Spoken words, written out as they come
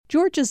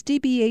Georgia's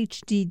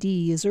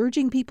DBHDD is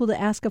urging people to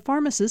ask a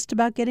pharmacist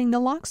about getting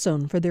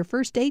naloxone for their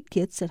first aid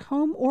kits at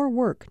home or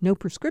work. No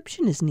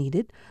prescription is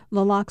needed.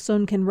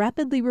 Naloxone can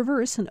rapidly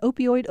reverse an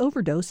opioid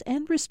overdose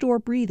and restore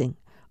breathing.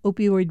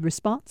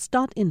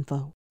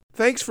 Opioidresponse.info.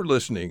 Thanks for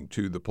listening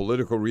to the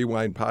Political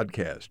Rewind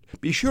podcast.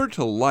 Be sure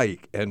to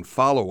like and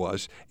follow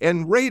us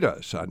and rate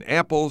us on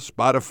Apple,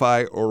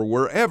 Spotify, or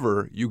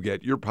wherever you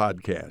get your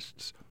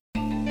podcasts.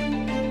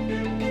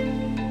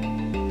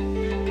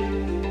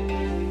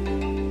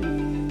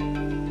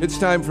 It's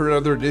time for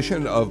another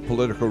edition of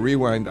Political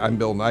Rewind. I'm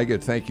Bill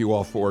Nigut. Thank you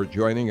all for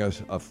joining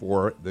us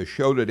for the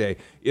show today.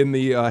 In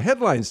the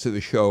headlines to the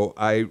show,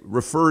 I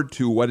referred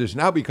to what has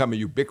now become a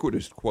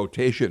ubiquitous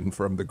quotation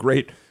from the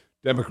great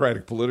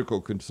Democratic political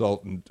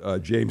consultant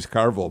James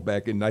Carville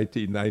back in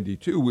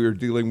 1992. We were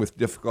dealing with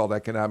difficult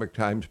economic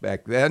times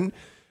back then.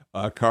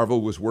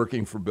 Carville was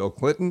working for Bill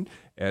Clinton,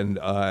 and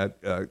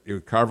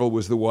Carville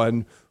was the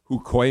one who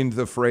coined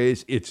the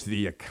phrase, "It's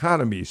the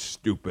economy,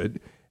 stupid,"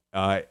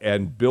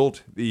 and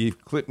built the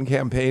Clinton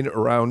campaign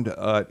around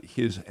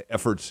his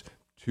efforts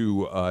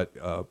to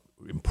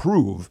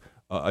improve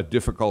a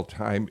difficult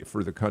time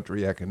for the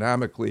country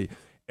economically.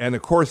 And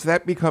of course,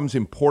 that becomes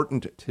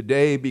important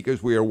today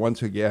because we are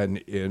once again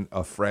in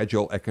a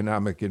fragile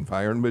economic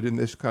environment in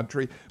this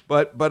country.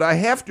 But I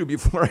have to,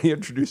 before I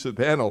introduce the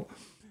panel,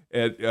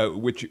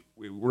 which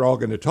we're all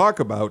going to talk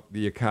about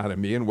the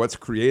economy and what's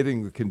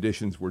creating the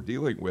conditions we're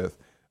dealing with,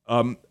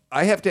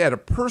 I have to add a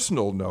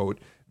personal note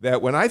that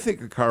when I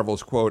think of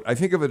Carville's quote, I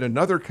think of it in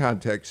another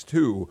context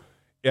too,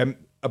 and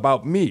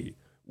about me.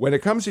 When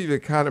it comes to the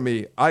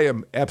economy, I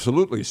am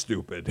absolutely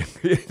stupid.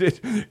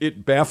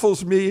 It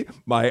baffles me.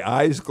 My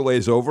eyes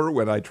glaze over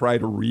when I try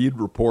to read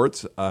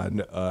reports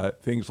on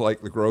things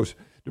like the gross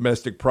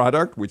domestic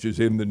product, which is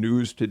in the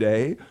news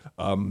today.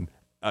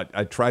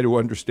 I try to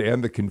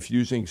understand the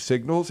confusing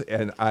signals,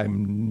 and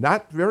I'm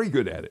not very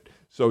good at it.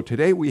 So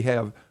today we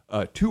have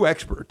two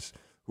experts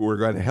who are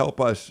going to help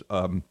us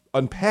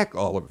unpack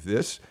all of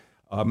this.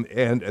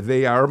 And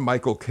they are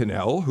Michael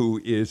Cannell, who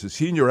is a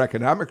senior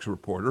economics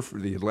reporter for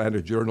the Atlanta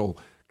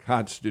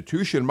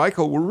Journal-Constitution.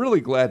 Michael, we're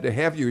really glad to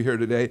have you here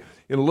today.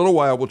 In a little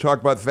while, we'll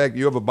talk about the fact that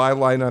you have a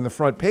byline on the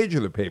front page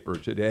of the paper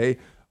today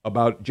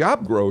about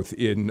job growth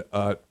in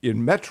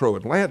Metro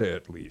Atlanta,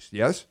 at least.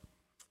 Yes?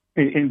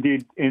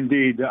 Indeed.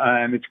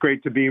 It's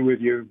great to be with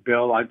you,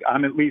 Bill.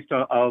 I'm at least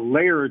a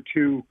layer or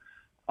two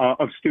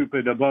of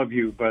stupid above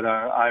you, but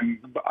I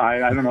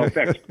don't know if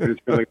expert is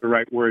really the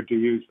right word to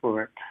use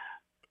for it.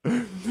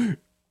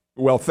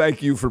 Well,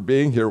 thank you for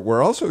being here.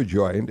 We're also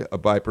joined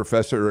by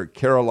Professor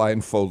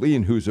Caroline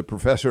Folene, who's a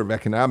professor of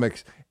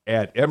economics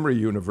at Emory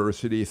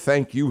University.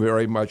 Thank you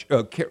very much.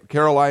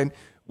 Caroline,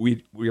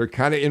 we are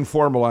kind of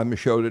informal on the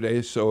show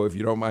today, so if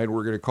you don't mind,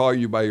 we're going to call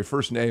you by your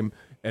first name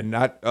and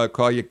not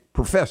call you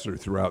professor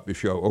throughout the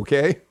show,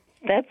 okay?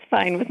 That's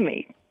fine with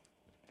me.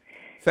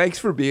 Thanks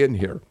for being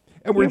here.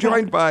 And we're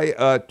joined by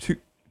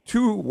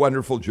two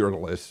wonderful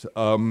journalists.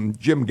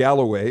 Jim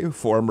Galloway,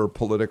 former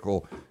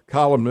political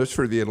columnist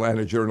for the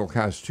Atlanta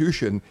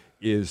Journal-Constitution,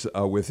 is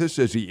with us,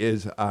 as he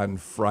is on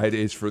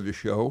Fridays for the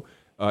show.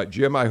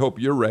 Jim, I hope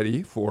you're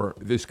ready for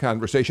this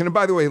conversation. And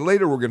by the way,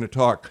 later we're going to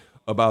talk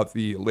about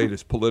the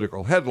latest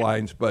political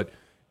headlines. But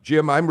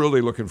Jim, I'm really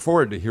looking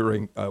forward to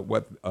hearing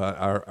what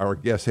our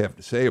guests have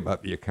to say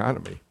about the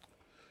economy.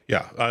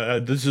 Yeah,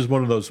 this is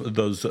one of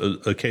those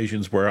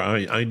occasions where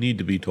I need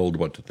to be told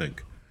what to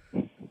think.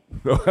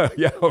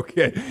 Yeah,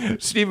 okay.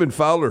 Stephen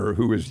Fowler,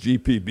 who is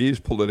GPB's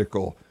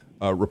political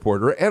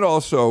reporter and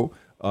also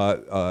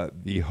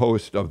the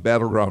host of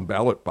Battleground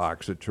Ballot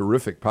Box, a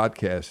terrific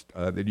podcast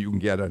that you can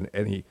get on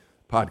any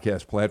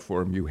podcast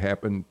platform you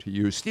happen to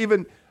use.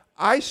 Stephen,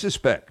 I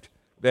suspect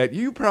that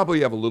you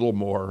probably have a little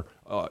more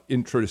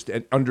interest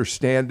and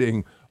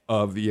understanding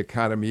of the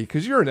economy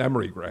because you're an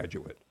Emory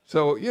graduate.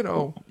 So, you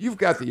know, you've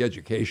got the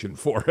education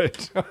for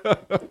it.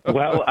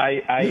 Well,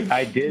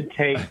 I did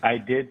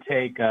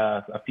take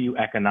a few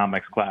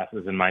economics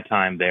classes in my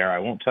time there. I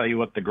won't tell you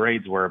what the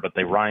grades were, but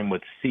they rhyme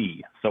with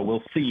C. So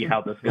we'll see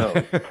how this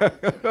goes.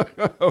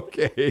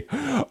 Okay.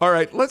 All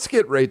right. Let's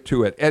get right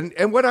to it.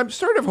 And what I'm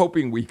sort of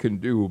hoping we can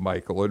do,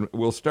 Michael, and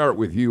we'll start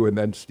with you, and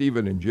then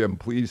Stephen and Jim,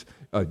 please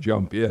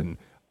jump in.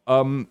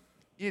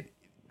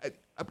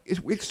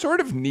 We sort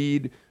of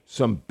need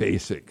some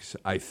basics,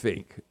 I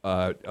think,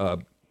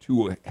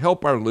 to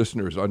help our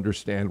listeners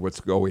understand what's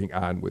going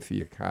on with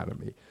the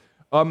economy.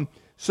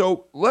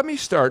 So let me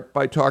start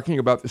by talking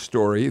about the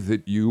story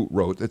that you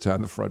wrote that's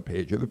on the front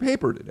page of the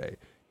paper today.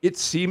 It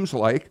seems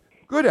like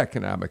good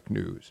economic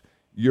news.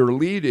 Your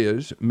lead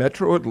is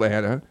Metro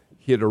Atlanta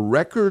hit a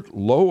record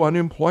low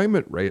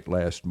unemployment rate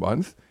last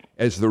month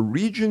as the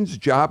region's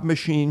job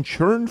machine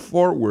churned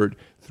forward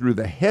through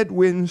the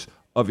headwinds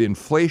of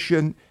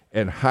inflation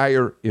and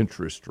higher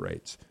interest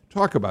rates.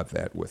 Talk about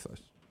that with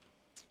us.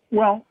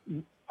 Well,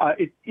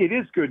 it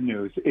is good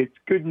news. It's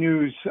good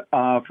news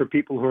for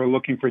people who are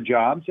looking for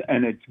jobs,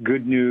 and it's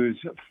good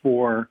news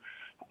for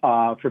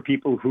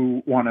people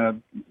who want to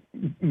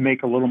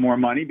make a little more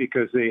money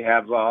because they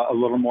have a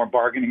little more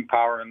bargaining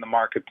power in the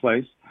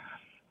marketplace.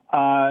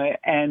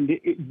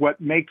 What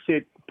makes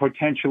it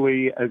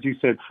potentially, as you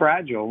said,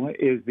 fragile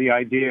is the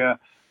idea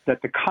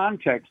that the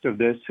context of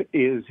this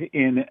is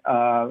in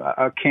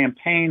a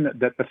campaign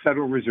that the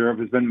Federal Reserve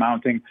has been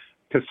mounting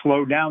to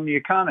slow down the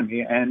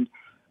economy. And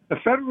the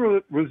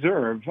Federal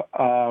Reserve,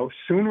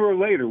 sooner or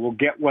later, will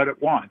get what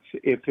it wants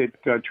if it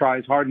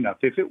tries hard enough.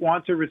 If it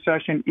wants a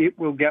recession, it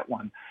will get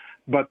one.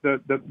 But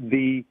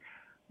the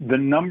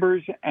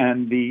numbers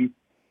and the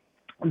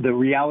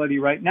reality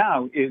right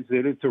now is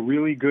that it's a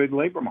really good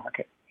labor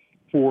market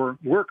for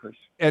workers.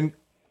 And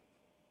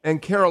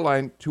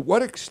Caroline, to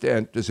what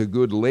extent does a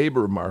good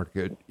labor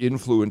market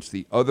influence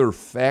the other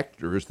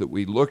factors that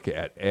we look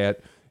at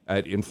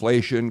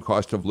inflation,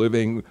 cost of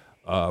living,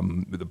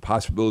 the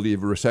possibility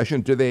of a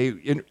recession? Do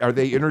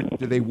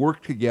they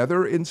work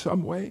together in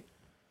some way?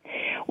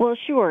 Well,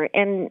 sure,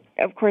 and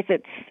of course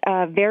it's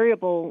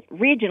variable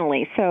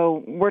regionally.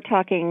 So we're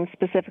talking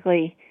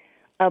specifically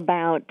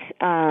about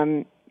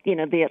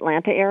the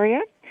Atlanta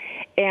area,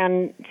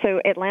 and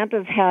so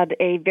Atlanta's had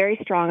a very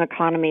strong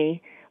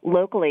economy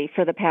locally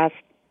for the past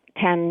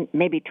 10,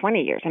 maybe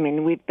 20 years. I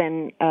mean, we've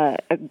been a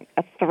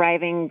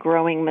thriving,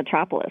 growing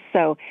metropolis.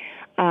 So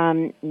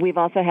we've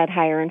also had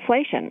higher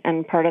inflation,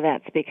 and part of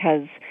that's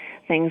because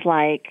things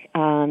like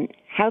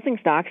housing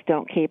stocks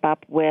don't keep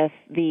up with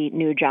the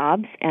new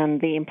jobs and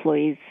the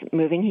employees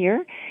moving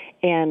here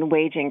and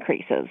wage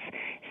increases.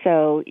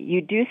 So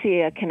you do see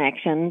a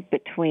connection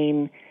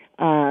between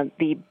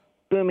the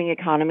booming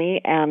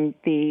economy and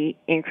the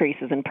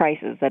increases in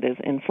prices, that is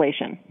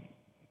inflation.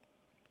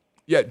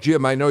 Yeah,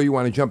 Jim, I know you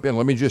want to jump in.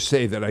 Let me just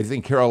say that I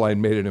think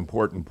Caroline made an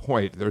important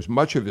point. There's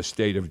much of the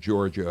state of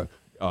Georgia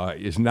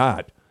is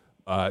not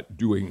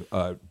doing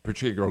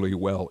particularly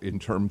well in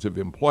terms of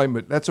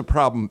employment. That's a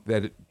problem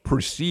that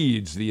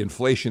precedes the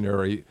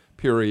inflationary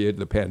period,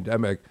 the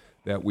pandemic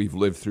that we've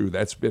lived through.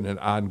 That's been an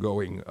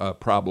ongoing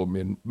problem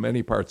in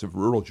many parts of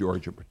rural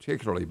Georgia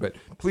particularly. But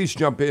please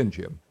jump in,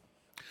 Jim.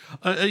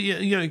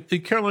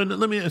 Caroline,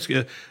 let me ask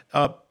you.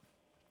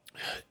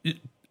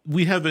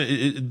 We have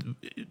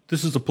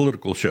this is a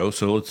political show,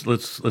 so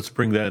let's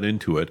bring that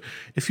into it.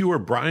 If you are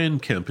Brian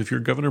Kemp, if you're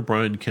Governor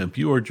Brian Kemp,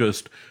 you are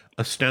just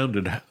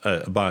astounded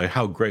by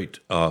how great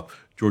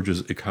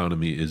Georgia's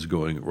economy is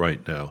going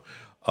right now.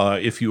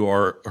 If you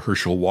are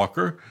Herschel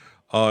Walker,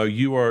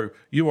 the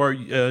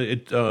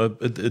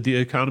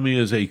economy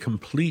is a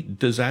complete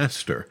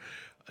disaster.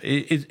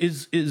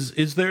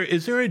 Is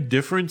there a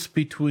difference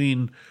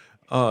between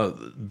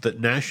the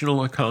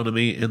national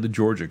economy and the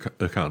Georgia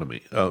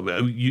economy?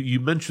 You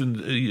mentioned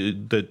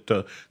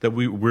that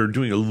we're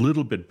doing a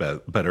little bit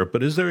better,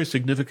 but is there a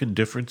significant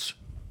difference?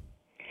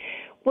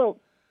 Well,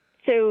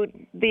 so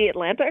the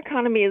Atlanta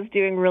economy is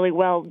doing really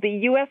well. The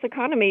U.S.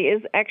 economy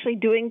is actually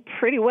doing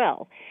pretty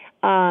well.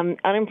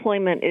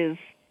 Unemployment is,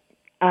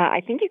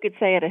 I think you could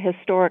say, at a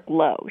historic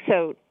low.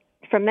 So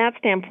from that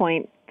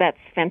standpoint, that's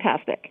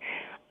fantastic.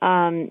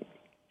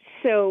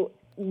 So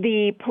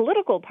the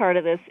political part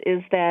of this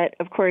is that,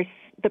 of course,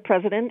 the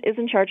president is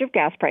in charge of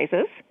gas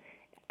prices.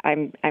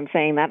 I'm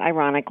saying that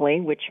ironically,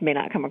 which may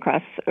not come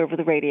across over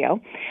the radio.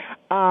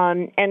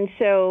 And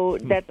so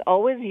that's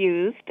always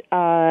used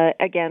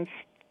against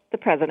the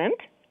president.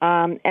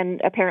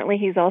 And apparently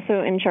he's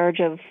also in charge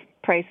of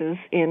prices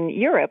in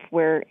Europe,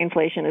 where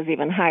inflation is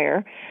even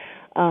higher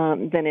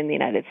than in the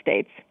United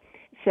States.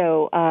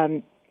 So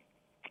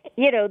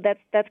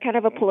that's kind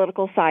of a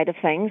political side of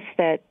things,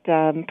 that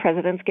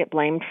presidents get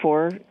blamed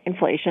for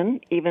inflation,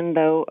 even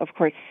though, of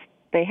course,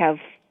 they have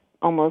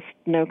almost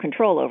no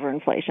control over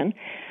inflation.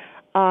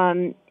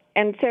 And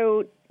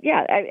so,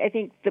 I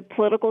think the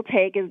political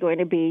take is going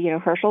to be,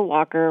 Herschel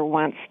Walker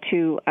wants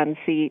to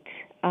unseat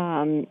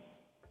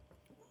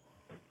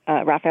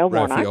Raphael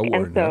Warnock.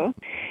 And so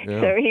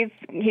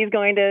he's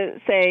going to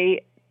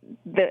say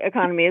the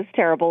economy is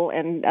terrible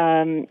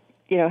and,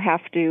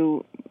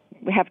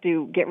 we have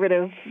to get rid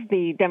of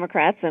the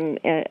Democrats and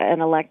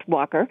elect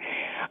Walker.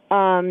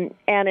 And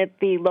at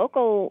the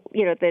local,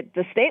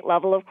 the state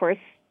level, of course,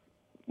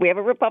 we have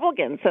a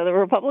Republican. So the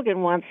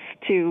Republican wants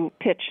to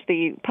pitch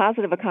the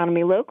positive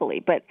economy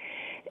locally. But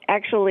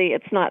actually,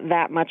 it's not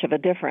that much of a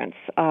difference.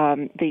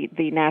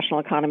 The national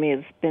economy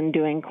has been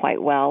doing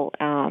quite well.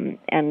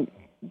 And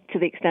to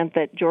the extent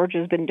that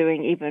Georgia's been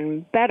doing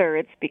even better,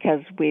 it's because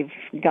we've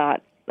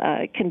got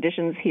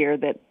conditions here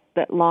that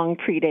long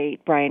predate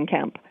Brian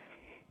Kemp.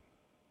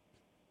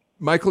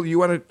 Michael, you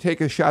want to take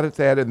a shot at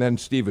that, and then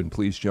Stephen,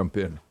 please jump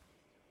in.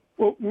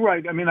 Well,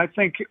 right. I mean, I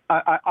think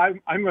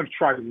I'm going to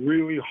try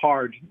really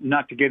hard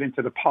not to get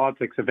into the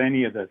politics of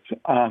any of this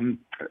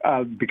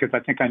because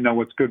I think I know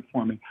what's good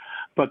for me.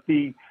 But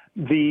the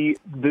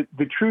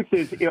truth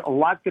is, a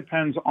lot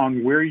depends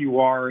on where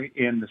you are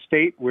in the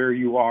state, where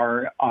you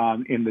are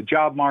in the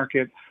job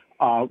market,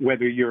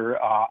 whether you're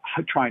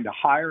trying to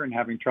hire and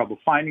having trouble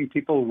finding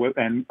people,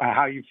 and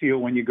how you feel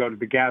when you go to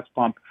the gas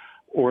pump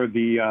or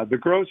the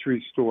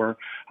grocery store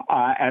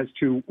as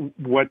to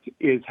what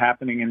is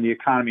happening in the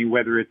economy,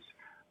 whether it's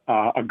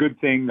a good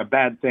thing, a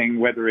bad thing,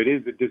 whether it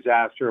is a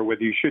disaster, or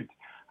whether you should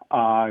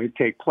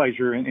take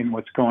pleasure in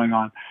what's going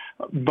on.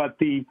 But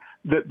the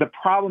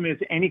problem is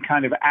any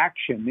kind of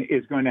action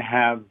is going to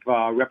have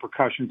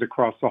repercussions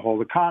across the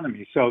whole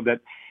economy. So that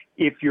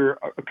if you're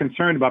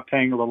concerned about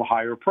paying a little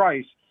higher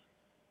price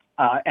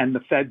and the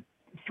Fed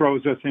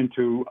throws us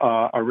into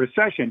a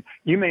recession,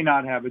 you may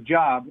not have a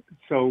job.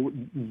 So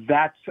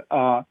that's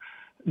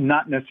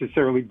not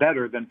necessarily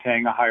better than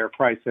paying a higher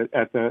price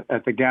at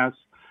the gas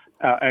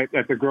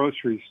at the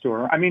grocery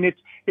store. I mean,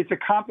 it's a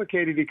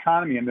complicated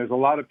economy, and there's a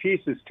lot of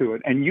pieces to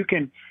it. And you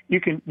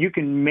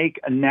can make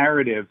a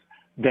narrative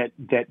that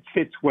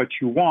fits what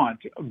you want,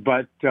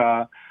 but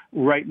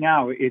right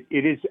now it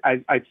is,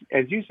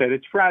 as you said,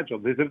 it's fragile.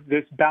 There's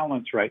this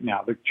balance right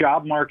now. The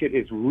job market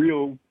is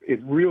real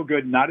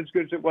good, not as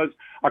good as it was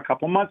a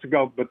couple months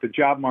ago, but the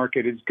job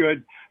market is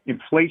good.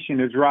 Inflation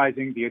is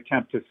rising. The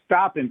attempt to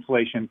stop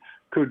inflation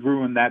could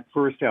ruin that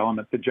first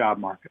element, the job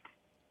market.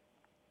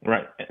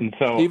 Right. And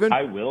so Stephen?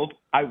 I will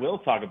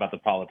talk about the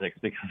politics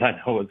because I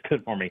know it's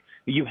good for me.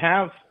 You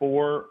have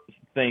four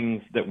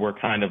things that we're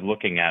kind of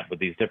looking at with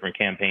these different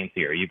campaigns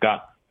here. You've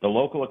got the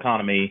local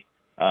economy,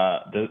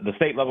 the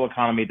state level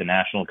economy, the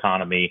national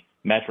economy,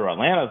 Metro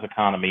Atlanta's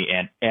economy,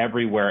 and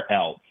everywhere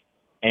else.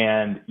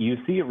 And you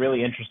see a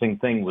really interesting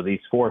thing with these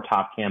four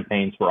top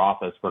campaigns for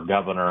office for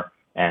governor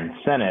and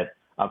Senate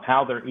of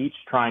how they're each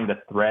trying to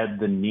thread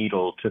the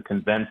needle to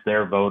convince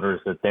their voters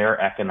that their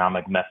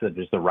economic message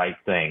is the right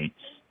thing.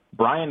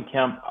 Brian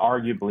Kemp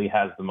arguably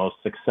has the most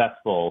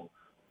successful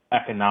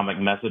economic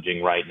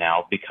messaging right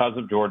now because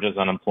of Georgia's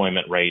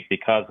unemployment rate,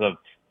 because of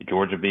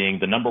Georgia being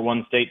the number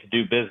one state to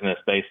do business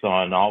based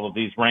on all of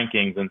these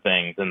rankings and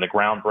things and the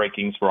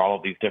groundbreakings for all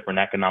of these different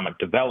economic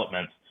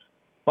developments.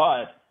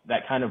 But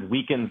that kind of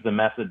weakens the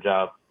message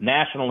of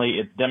nationally,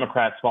 it's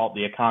Democrats' fault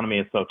the economy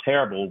is so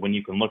terrible when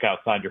you can look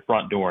outside your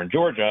front door in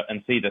Georgia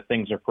and see that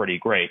things are pretty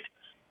great.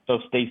 So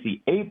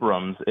Stacey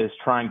Abrams is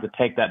trying to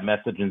take that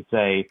message and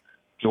say,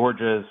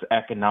 Georgia's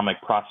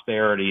economic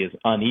prosperity is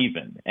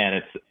uneven, and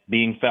it's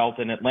being felt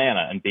in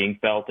Atlanta and being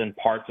felt in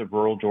parts of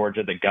rural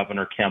Georgia that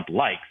Governor Kemp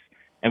likes.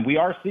 And we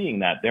are seeing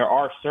that. There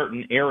are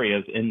certain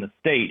areas in the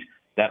state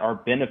that are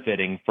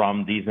benefiting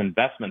from these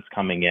investments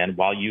coming in,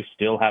 while you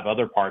still have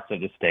other parts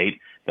of the state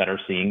that are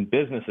seeing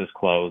businesses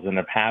close and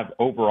have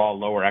overall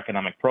lower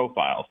economic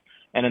profiles.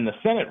 And in the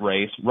Senate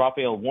race,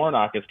 Raphael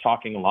Warnock is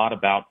talking a lot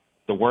about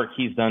the work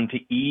he's done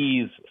to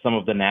ease some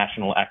of the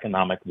national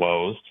economic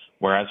woes,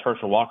 whereas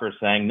Herschel Walker is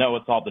saying, no,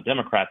 it's all the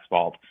Democrats'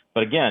 fault.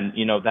 But again,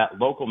 that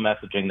local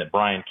messaging that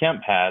Brian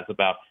Kemp has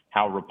about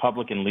how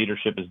Republican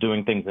leadership is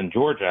doing things in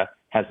Georgia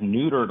has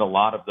neutered a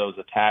lot of those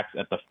attacks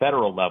at the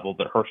federal level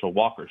that Herschel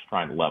Walker is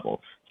trying to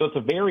level. So it's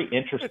a very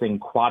interesting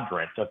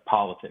quadrant of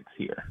politics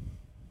here.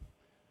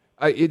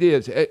 It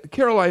is.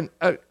 Caroline,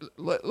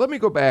 let me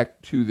go back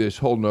to this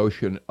whole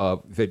notion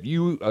of that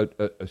you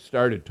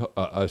started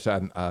us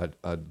on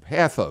a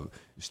path of.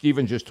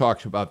 Stephen just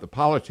talks about the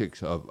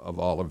politics of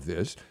all of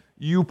this.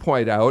 You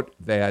point out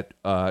that,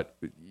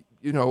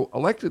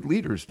 elected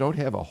leaders don't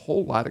have a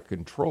whole lot of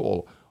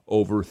control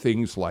over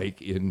things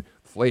like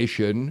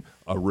inflation,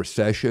 a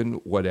recession,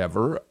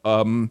 whatever.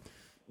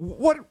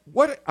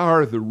 What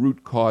are the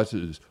root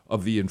causes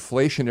of the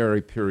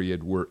inflationary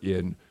period we're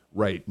in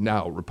right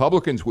now?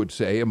 Republicans would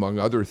say, among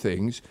other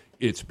things,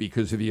 it's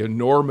because of the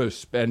enormous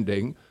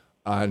spending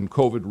on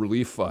COVID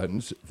relief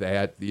funds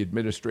that the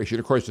administration,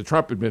 of course, the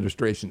Trump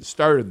administration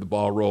started the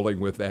ball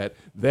rolling with that.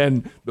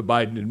 Then the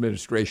Biden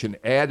administration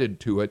added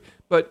to it.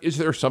 But is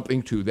there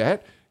something to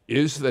that?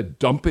 Is the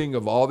dumping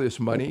of all this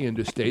money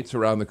into states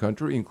around the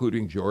country,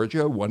 including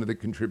Georgia, one of the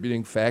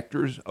contributing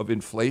factors of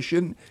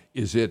inflation?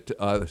 Is it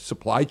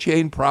supply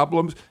chain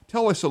problems?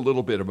 Tell us a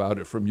little bit about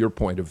it from your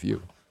point of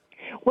view.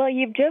 Well,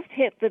 you've just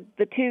hit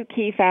the two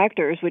key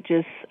factors, which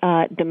is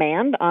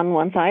demand on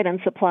one side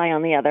and supply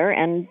on the other.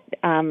 And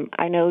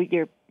I know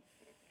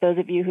those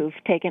of you who've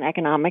taken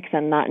economics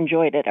and not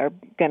enjoyed it are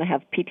going to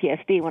have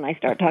PTSD when I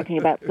start talking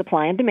about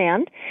supply and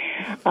demand.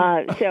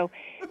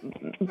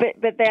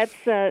 But that's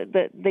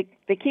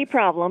the key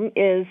problem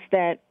is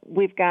that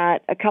we've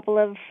got a couple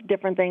of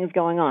different things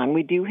going on.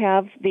 We do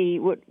have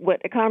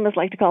what economists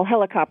like to call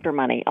helicopter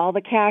money, all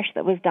the cash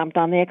that was dumped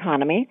on the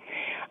economy.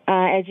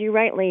 As you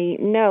rightly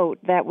note,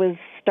 that was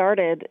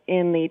started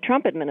in the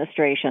Trump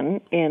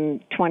administration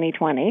in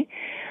 2020,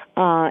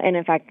 and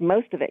in fact,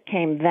 most of it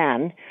came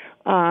then.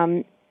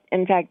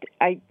 In fact,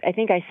 I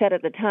think I said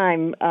at the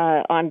time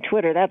on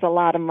Twitter, that's a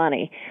lot of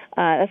money.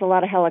 That's a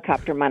lot of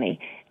helicopter money.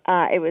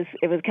 It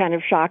was kind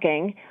of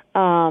shocking,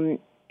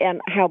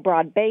 and how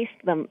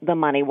broad-based the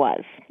money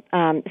was.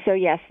 So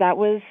yes, that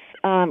was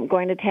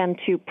going to tend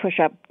to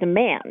push up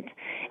demand.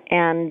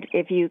 And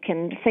if you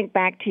can think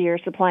back to your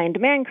supply and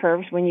demand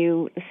curves, when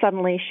you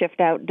suddenly shift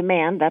out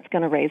demand, that's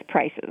going to raise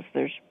prices.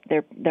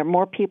 There are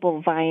more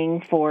people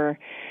vying for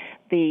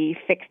the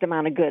fixed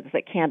amount of goods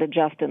that can't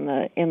adjust in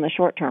the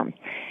short term.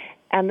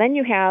 And then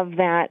you have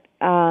that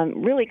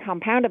really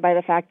compounded by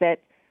the fact that,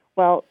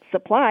 Well,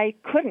 supply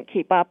couldn't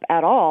keep up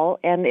at all,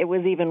 and it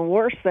was even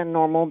worse than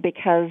normal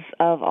because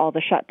of all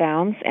the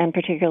shutdowns, and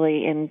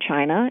particularly in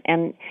China.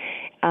 And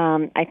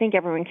I think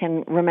everyone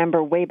can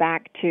remember way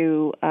back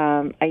to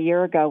a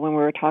year ago when we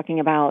were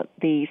talking about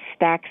the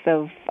stacks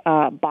of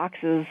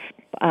boxes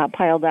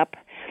piled up,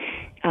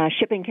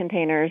 shipping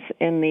containers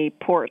in the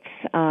ports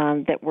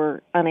that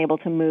were unable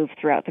to move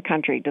throughout the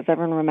country. Does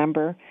everyone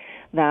remember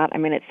that? I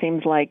mean, it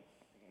seems like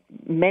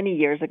many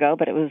years ago,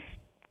 but it was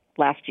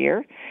last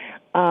year.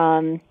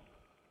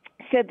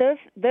 So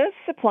those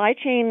supply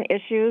chain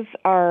issues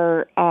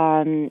are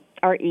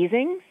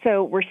easing.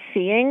 So we're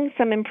seeing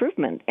some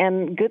improvement,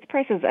 and goods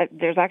prices.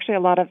 There's actually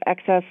a lot of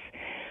excess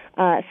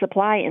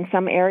supply in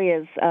some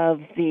areas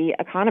of the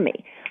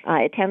economy.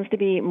 It tends to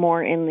be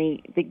more in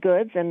the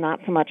goods and not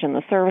so much in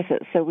the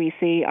services. So we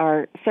see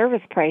our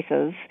service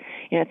prices.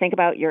 Think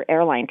about your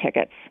airline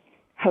tickets,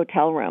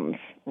 hotel rooms,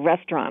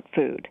 restaurant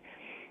food.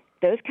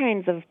 Those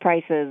kinds of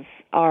prices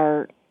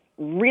are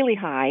really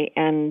high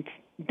and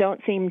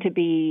don't seem to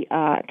be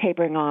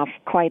tapering off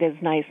quite as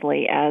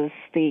nicely as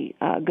the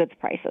goods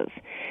prices,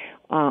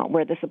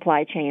 where the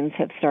supply chains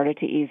have started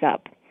to ease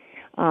up.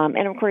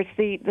 And, of course,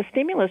 the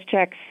stimulus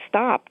checks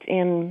stopped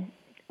in,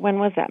 when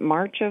was that,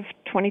 March of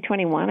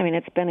 2021? I mean,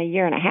 it's been a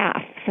year and a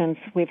half since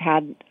we've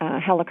had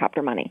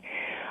helicopter money.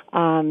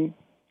 And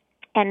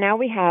now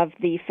we have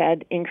the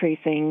Fed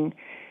increasing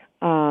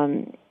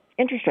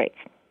interest rates.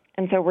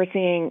 And so we're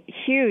seeing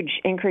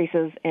huge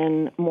increases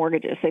in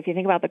mortgages. So if you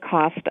think about the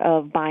cost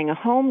of buying a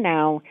home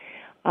now,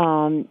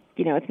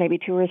 it's maybe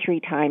 2 or 3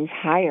 times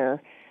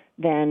higher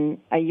than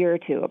a year or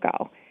two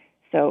ago.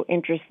 So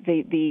interest,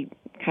 the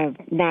kind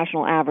of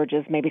national average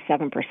is maybe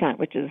 7%,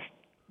 which is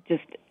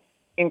just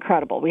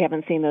incredible. We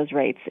haven't seen those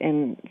rates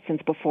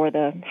since before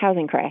the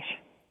housing crash.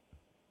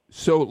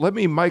 So let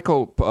me,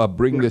 Michael,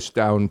 bring this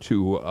down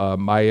to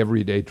my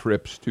everyday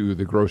trips to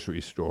the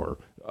grocery store.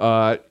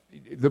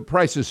 The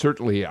prices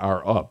certainly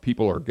are up.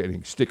 People are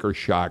getting sticker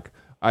shock.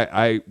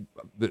 The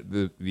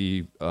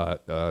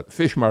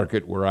fish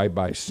market where I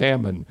buy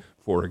salmon,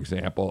 for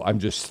example, I'm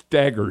just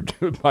staggered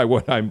by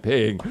what I'm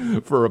paying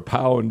for a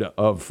pound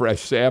of fresh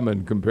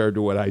salmon compared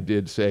to what I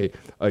did, say,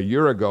 a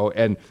year ago.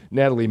 And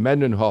Natalie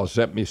Mendenhall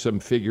sent me some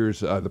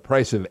figures. The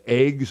price of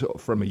eggs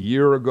from a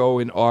year ago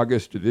in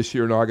August to this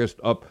year in August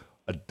up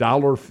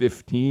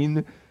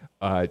 $1.15.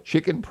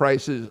 Chicken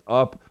prices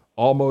up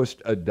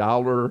almost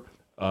 $1.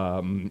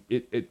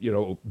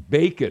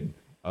 Bacon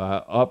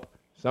up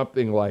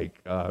something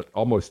like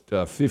almost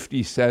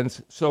 50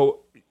 cents. So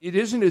it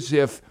isn't as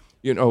if,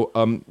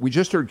 we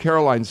just heard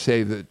Caroline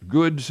say that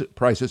goods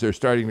prices are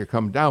starting to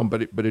come down,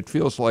 but it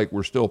feels like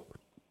we're still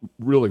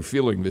really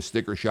feeling the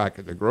sticker shock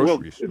at the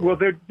grocery store. Well,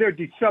 they're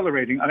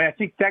decelerating. I mean, I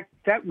think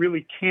that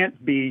really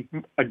can't be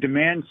a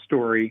demand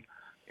story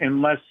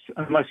unless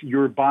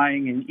you're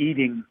buying and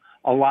eating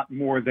a lot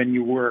more than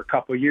you were a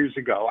couple of years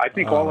ago. I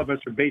think all of us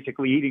are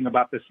basically eating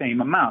about the same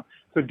amount.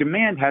 So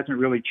demand hasn't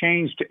really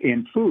changed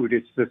in food.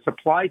 It's the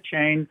supply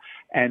chain,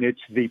 and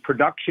it's the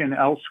production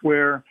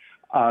elsewhere,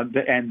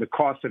 and the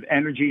cost of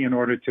energy in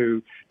order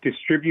to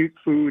distribute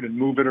food and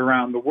move it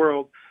around the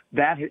world.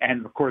 That,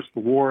 and of course,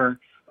 the war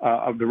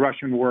of the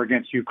Russian war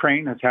against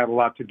Ukraine has had a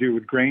lot to do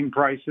with grain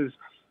prices.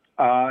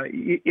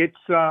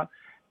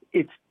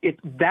 It's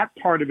that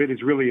part of it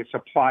is really a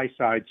supply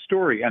side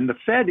story, and the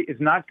Fed is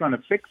not going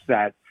to fix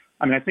that.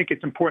 I mean, I think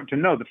it's important to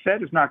know the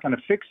Fed is not going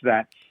to fix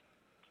that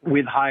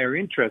with higher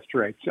interest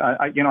rates.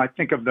 I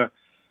think of the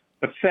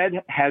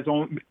Fed has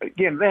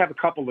they have a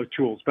couple of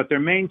tools, but their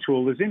main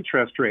tool is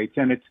interest rates,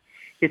 and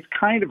it's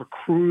kind of a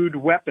crude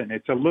weapon.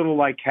 It's a little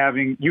like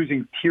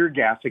using tear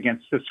gas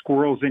against the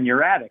squirrels in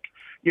your attic.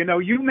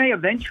 You may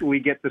eventually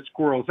get the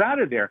squirrels out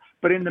of there,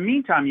 but in the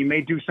meantime, you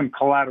may do some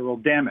collateral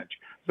damage.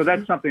 So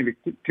that's something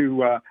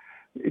to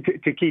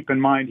keep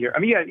in mind here. I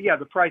mean,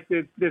 the price.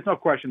 There's no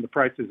question the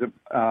prices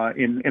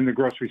in the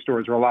grocery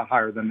stores are a lot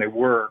higher than they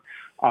were.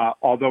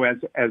 Although, as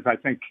I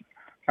think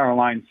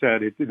Caroline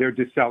said, they're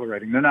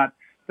decelerating. They're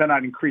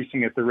not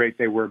increasing at the rate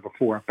they were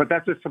before. But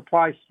that's a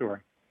supply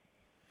story.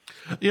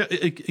 Yeah,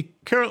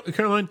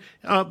 Caroline,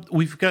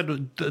 we've got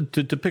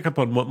to pick up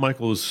on what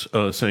Michael was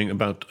saying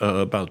about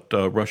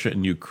Russia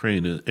and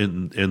Ukraine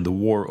and the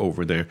war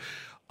over there.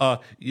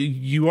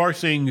 You are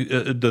saying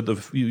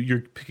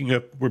we're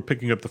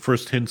picking up the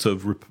first hints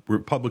of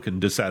Republican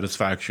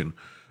dissatisfaction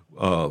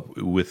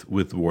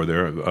with the war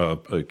there.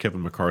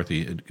 Kevin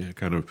McCarthy had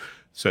kind of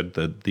said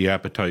that the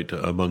appetite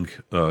among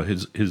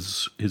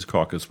his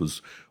caucus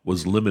was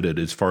limited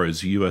as far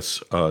as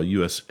U.S.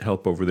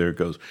 help over there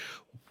goes.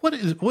 What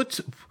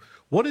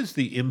is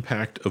the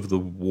impact of the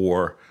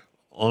war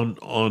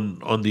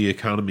on the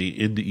economy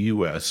in the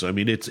U.S.? I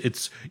mean,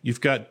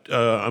 you've got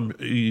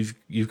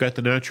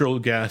the natural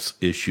gas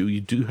issue.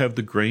 You do have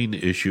the grain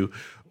issue.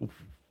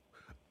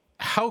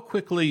 How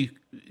quickly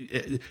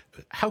can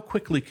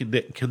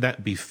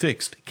that be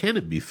fixed? Can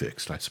it be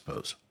fixed, I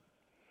suppose?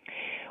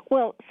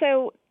 Well,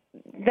 so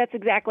that's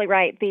exactly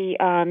right.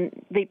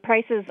 The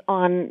prices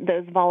on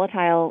those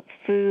volatile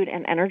food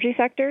and energy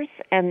sectors,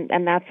 and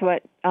that's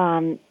what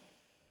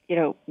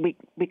we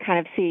kind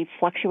of see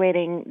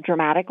fluctuating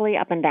dramatically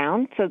up and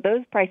down. So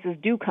those prices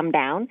do come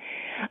down,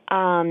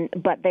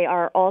 but they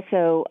are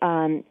also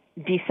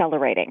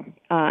decelerating,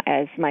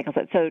 as Michael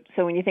said.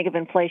 So when you think of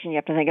inflation, you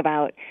have to think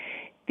about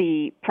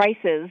the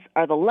prices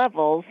are the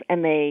levels,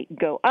 and they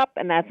go up,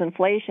 and that's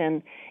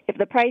inflation. If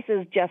the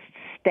prices just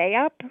stay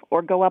up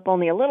or go up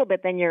only a little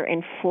bit, then your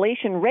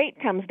inflation rate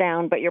comes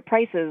down, but your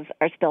prices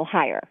are still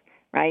higher,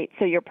 right?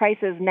 So your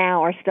prices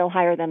now are still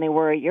higher than they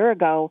were a year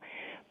ago,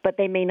 but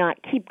they may not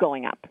keep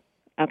going up,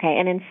 okay?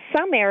 And in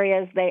some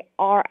areas, they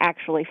are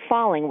actually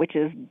falling, which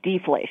is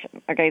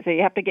deflation, okay? So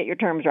you have to get your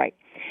terms right.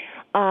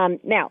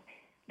 Now,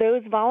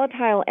 those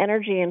volatile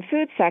energy and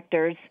food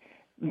sectors,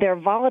 they're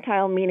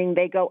volatile, meaning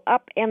they go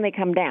up and they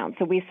come down.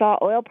 So we saw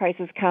oil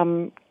prices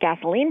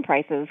gasoline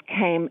prices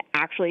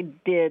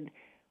did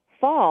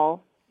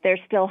fall. They're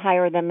still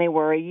higher than they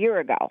were a year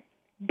ago.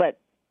 But,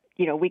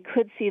 we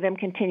could see them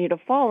continue to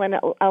fall. And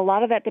a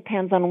lot of that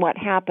depends on what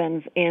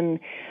happens in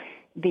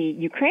the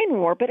Ukraine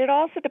war, but it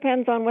also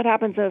depends on what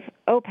happens with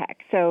OPEC.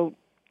 So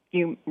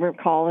you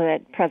recall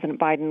that President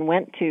Biden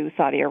went to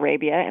Saudi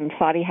Arabia, and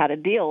Saudi had a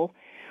deal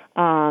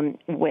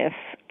with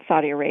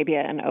Saudi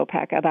Arabia and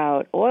OPEC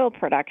about oil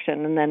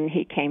production, and then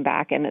he came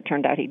back, and it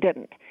turned out he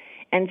didn't.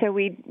 And so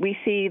we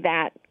see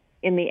that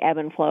in the ebb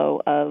and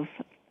flow of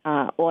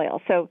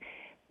oil. So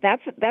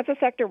that's a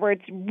sector where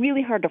it's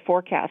really hard to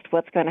forecast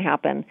what's going to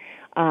happen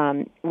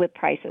with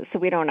prices. So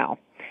we don't know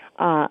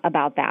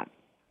about that.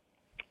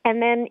 And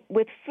then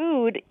with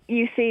food,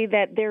 you see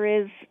that there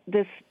is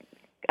this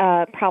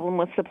problem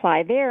with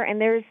supply there, and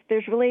there's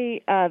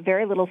really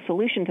very little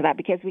solution to that,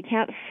 because we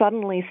can't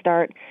suddenly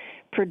start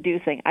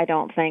producing. I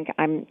don't think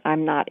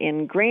I'm not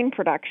in grain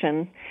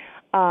production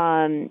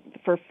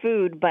for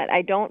food, but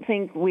I don't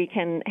think we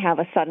can have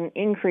a sudden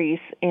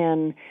increase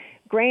in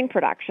grain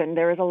production.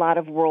 There is a lot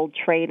of world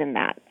trade in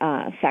that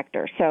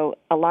sector, so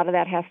a lot of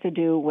that has to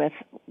do with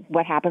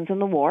what happens in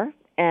the war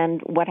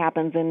and what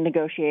happens in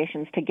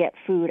negotiations to get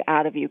food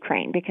out of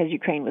Ukraine, because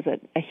Ukraine was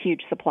a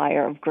huge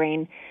supplier of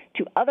grain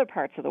to other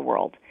parts of the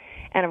world.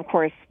 And, of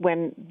course,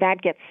 when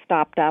that gets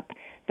stopped up,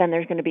 then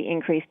there's going to be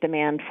increased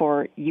demand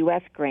for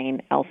U.S.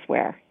 grain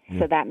elsewhere.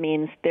 So that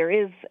means there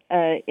is,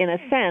 in a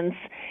sense,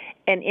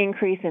 an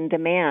increase in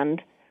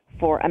demand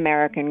for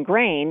American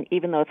grain,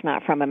 even though it's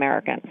not from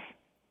Americans,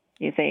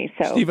 you see.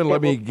 So, Stephen,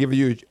 let me give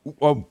you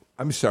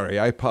I'm sorry.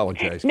 I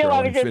apologize. No, Carolyn,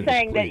 I was just finish,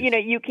 saying please.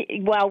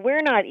 that, while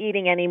we're not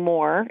eating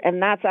anymore, and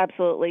that's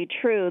absolutely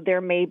true,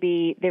 there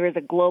is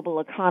a global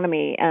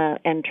economy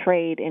and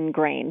trade in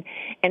grain.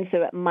 And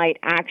so it might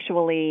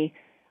actually,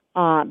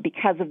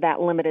 because of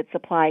that limited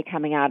supply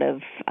coming out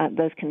of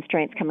those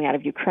constraints coming out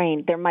of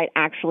Ukraine, there might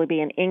actually be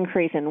an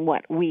increase in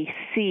what we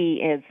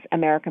see as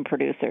American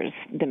producers'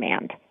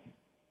 demand.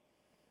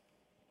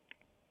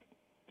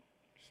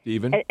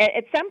 Stephen?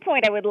 At some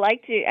point,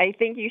 I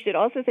think you should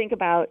also think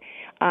about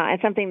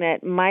something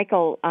that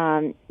Michael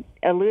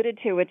alluded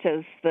to, which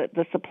is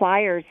the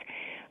suppliers.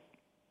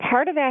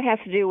 Part of that has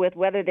to do with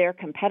whether they're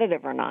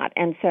competitive or not.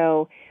 And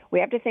so we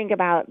have to think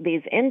about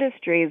these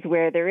industries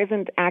where there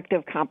isn't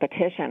active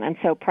competition, and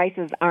so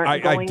prices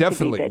aren't going to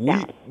be bid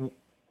down.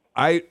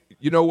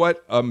 You know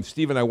what,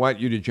 Stephen, I want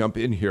you to jump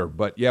in here.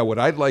 But, yeah, what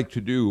I'd like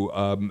to do,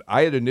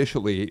 I had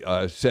initially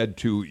said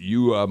to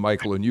you,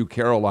 Michael, and you,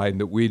 Caroline,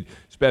 that we'd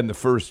spend the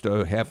first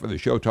half of the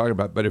show talking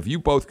about. But if you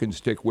both can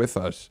stick with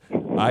us,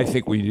 I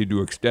think we need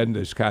to extend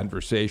this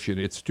conversation.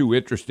 It's too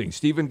interesting.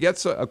 Stephen,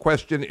 gets a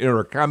question or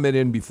a comment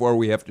in before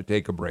we have to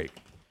take a break.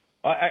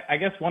 I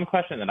guess one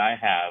question that I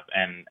have,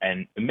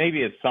 and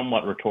maybe it's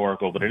somewhat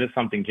rhetorical, but it is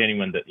something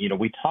genuine that,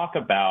 we talk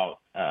about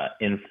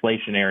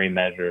inflationary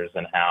measures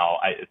and how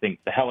I think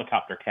the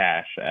helicopter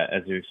cash,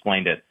 as you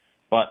explained it,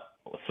 but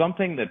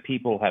something that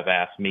people have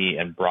asked me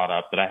and brought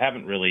up that I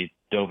haven't really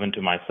dove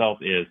into myself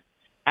is,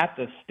 at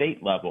the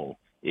state level,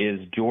 is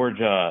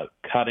Georgia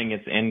cutting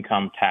its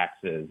income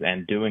taxes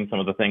and doing some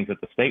of the things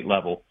at the state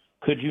level?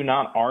 Could you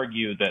not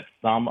argue that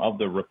some of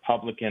the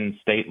Republican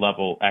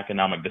state-level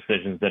economic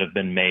decisions that have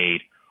been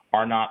made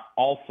are not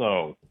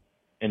also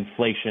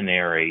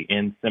inflationary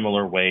in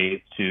similar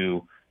ways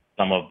to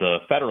some of the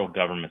federal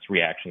government's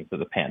reactions to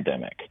the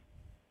pandemic?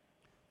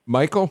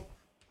 Michael?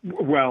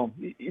 Well,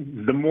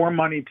 the more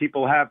money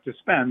people have to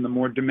spend, the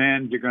more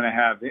demand you're going to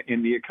have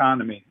in the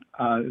economy.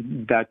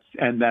 That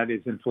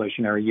is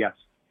inflationary, yes.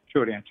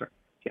 Short answer,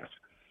 yes.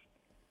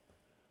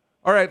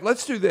 All right,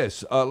 let's do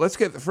this. Let's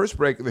get the first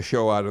break of the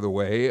show out of the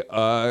way.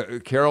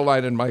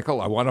 Caroline and Michael,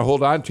 I want to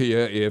hold on to you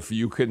if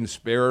you can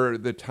spare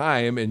the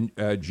time. And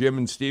Jim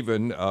and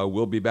Stephen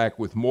will be back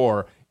with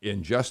more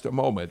in just a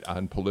moment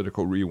on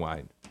Political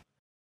Rewind.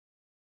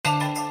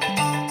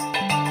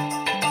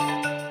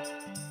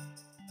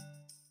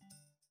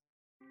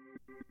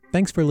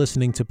 Thanks for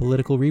listening to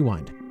Political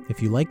Rewind.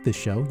 If you like this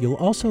show, you'll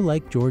also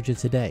like Georgia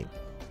Today.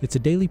 It's a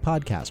daily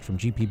podcast from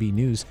GPB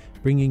News,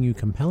 bringing you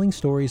compelling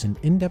stories and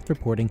in-depth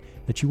reporting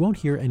that you won't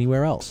hear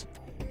anywhere else.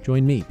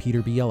 Join me,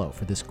 Peter Biello,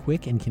 for this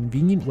quick and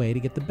convenient way to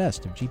get the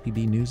best of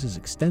GPB News'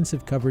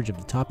 extensive coverage of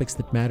the topics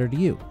that matter to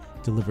you,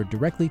 delivered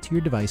directly to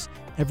your device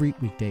every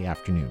weekday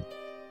afternoon.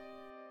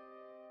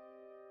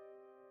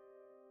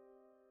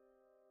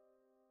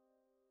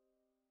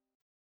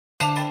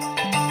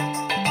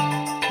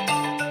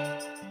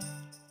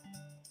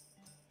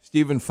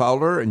 Stephen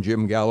Fowler and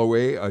Jim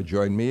Galloway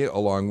join me,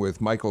 along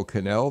with Michael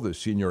Cannell, the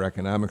senior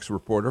economics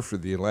reporter for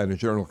the Atlanta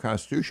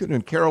Journal-Constitution,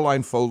 and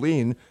Caroline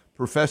Folene,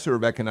 professor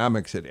of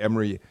economics at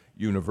Emory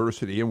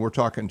University. And we're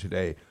talking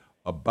today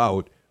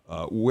about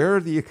where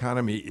the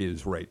economy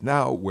is right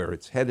now, where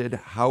it's headed,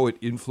 how it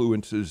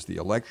influences the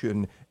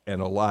election,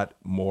 and a lot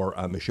more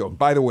on the show. And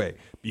by the way,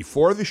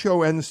 before the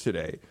show ends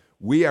today,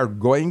 we are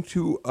going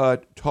to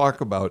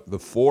talk about the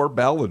 4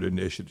 ballot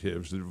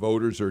initiatives that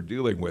voters are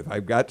dealing with.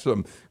 I've got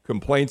some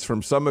complaints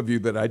from some of you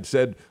that I'd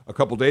said a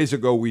couple days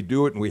ago we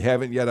do it, and we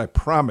haven't yet. I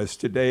promise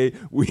today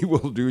we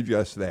will do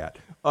just that.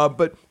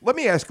 But let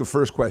me ask a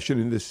first question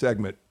in this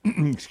segment.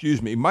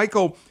 Excuse me.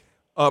 Michael,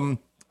 I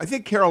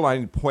think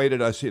Caroline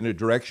pointed us in a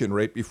direction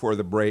right before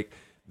the break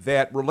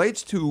that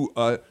relates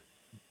to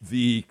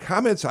the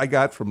comments I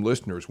got from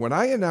listeners. When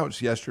I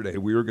announced yesterday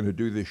we were going to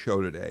do this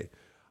show today,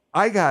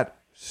 I got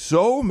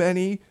so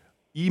many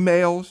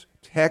emails,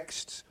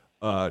 texts,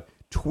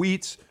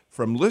 tweets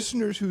from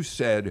listeners who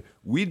said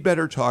we'd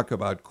better talk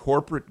about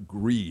corporate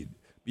greed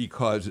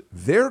because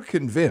they're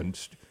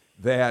convinced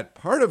that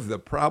part of the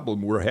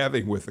problem we're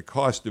having with the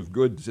cost of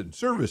goods and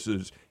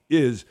services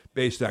is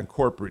based on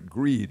corporate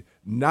greed,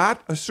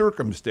 not a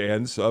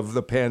circumstance of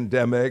the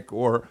pandemic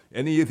or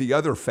any of the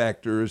other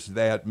factors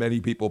that many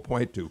people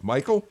point to.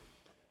 Michael?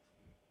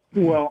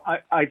 Well,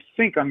 I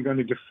think I'm going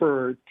to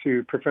defer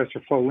to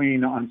Professor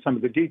Folene on some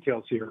of the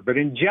details here. But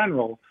in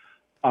general,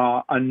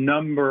 a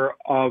number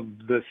of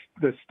the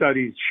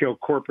studies show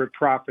corporate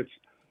profits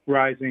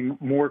rising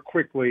more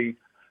quickly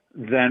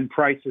than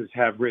prices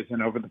have risen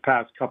over the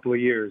past couple of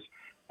years.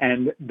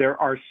 And there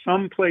are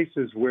some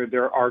places where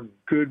there are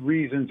good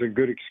reasons or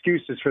good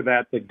excuses for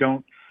that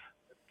don't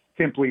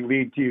simply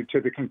lead you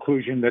to the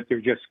conclusion that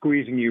they're just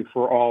squeezing you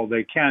for all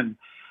they can.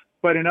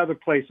 But in other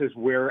places,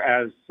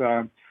 whereas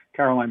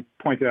Caroline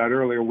pointed out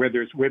earlier, where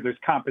there's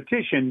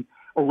competition,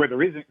 or where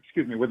there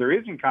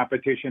isn't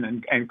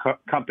competition, and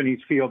companies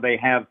feel they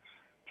have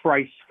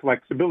price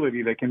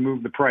flexibility, they can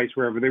move the price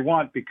wherever they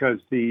want because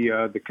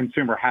the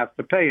consumer has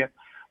to pay it.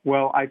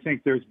 Well, I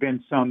think there's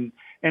been some,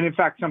 and in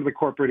fact, some of the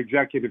corporate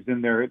executives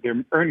in their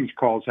earnings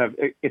calls have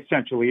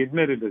essentially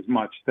admitted as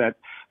much, that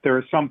there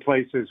are some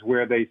places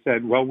where they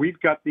said, well, we've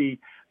got the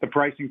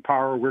pricing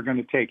power, we're going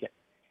to take it.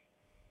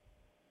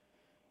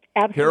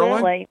 Absolutely.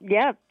 Caroline?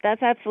 Yeah,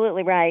 that's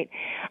absolutely right.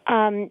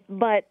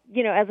 But,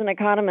 as an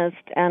economist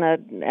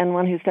and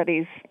one who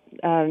studies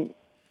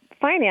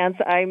finance,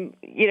 I'm,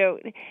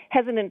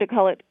 hesitant to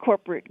call it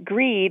corporate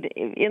greed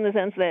in the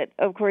sense that,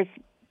 of course,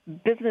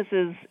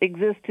 businesses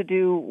exist to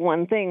do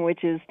one thing,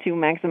 which is to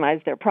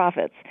maximize their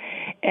profits.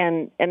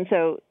 And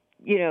so,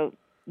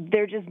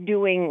 they're just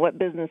doing what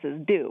businesses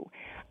do.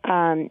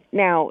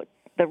 Now,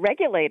 the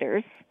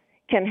regulators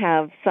can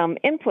have some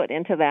input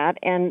into that,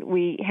 and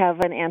we have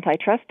an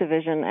antitrust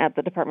division at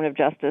the Department of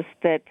Justice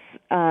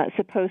that's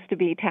supposed to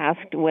be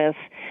tasked with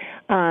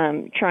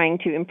trying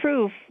to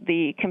improve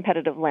the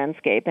competitive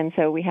landscape. And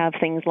so we have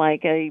things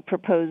like a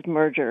proposed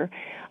merger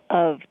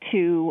of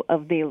 2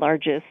 of the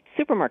largest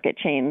supermarket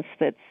chains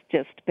that's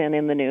just been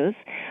in the news.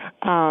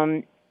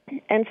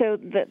 And so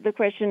the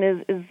question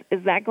is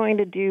that going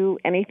to do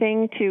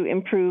anything to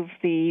improve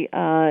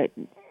the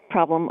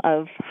problem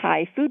of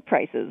high food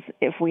prices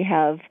if we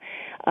have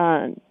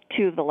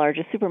 2 of the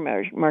largest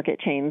supermarket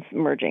chains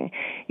merging?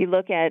 You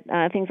look at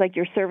things like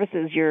your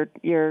services,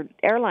 your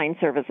airline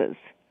services.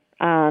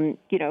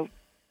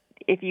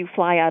 If you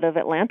fly out of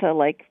Atlanta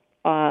like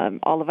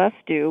all of us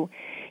do,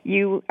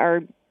 you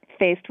are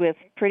faced with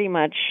pretty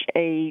much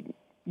a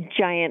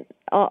giant,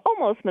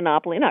 almost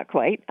monopoly, not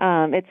quite.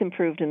 It's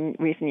improved in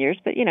recent years,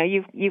 but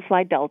you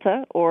fly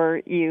Delta,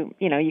 or you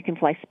can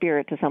fly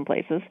Spirit to some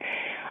places.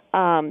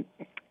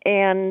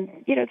 And,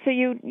 so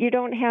you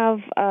don't have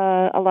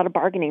a lot of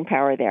bargaining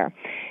power there.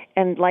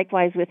 And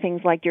likewise with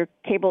things like your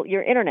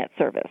internet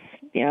service.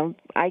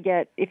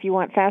 If you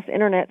want fast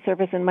internet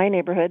service in my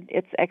neighborhood,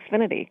 it's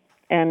Xfinity.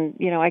 And,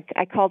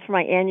 I called for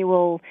my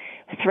annual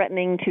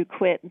threatening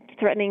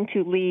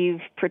to leave,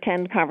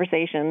 pretend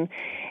conversation,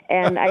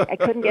 and I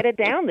couldn't get it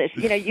down this.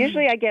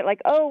 Usually I get like,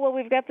 oh, well,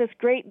 we've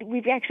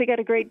actually got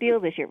a great deal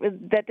this year.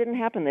 That didn't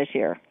happen this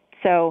year.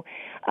 So,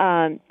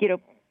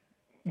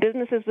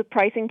 businesses with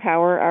pricing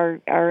power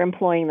are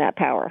employing that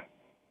power.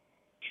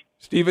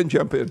 Stephen,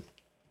 jump in.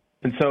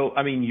 And so,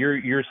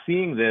 you're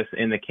seeing this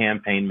in the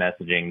campaign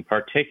messaging,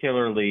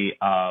 particularly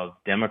of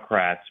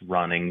Democrats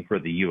running for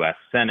the U.S.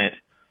 Senate.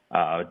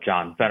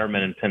 John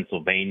Fetterman in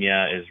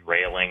Pennsylvania is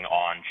railing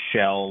on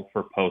Shell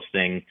for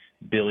posting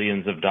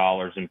billions of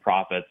dollars in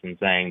profits and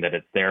saying that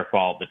it's their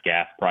fault that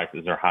gas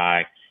prices are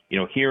high.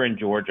 Here in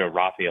Georgia,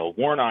 Raphael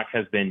Warnock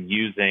has been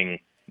using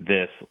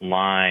this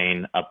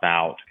line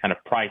about kind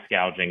of price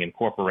gouging in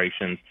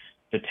corporations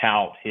to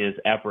tout his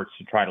efforts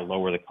to try to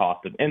lower the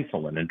cost of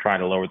insulin and try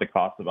to lower the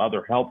cost of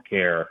other health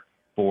care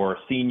for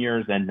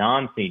seniors and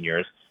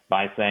non-seniors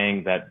by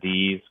saying that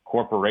these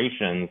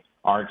corporations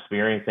are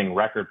experiencing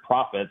record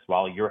profits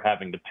while you're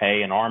having to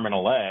pay an arm and a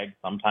leg,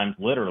 sometimes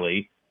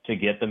literally, to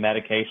get the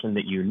medication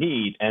that you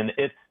need. And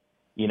it's,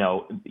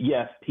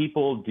 yes,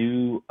 people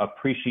do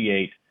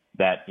appreciate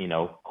that,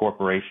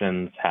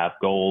 corporations have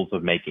goals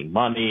of making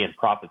money and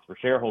profits for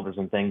shareholders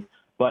and things.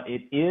 But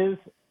it is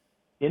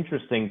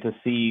interesting to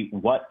see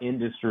what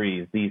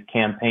industries these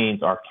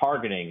campaigns are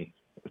targeting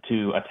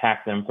to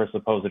attack them for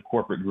supposed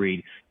corporate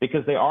greed,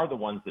 because they are the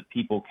ones that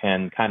people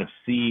can kind of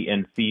see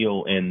and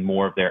feel in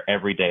more of their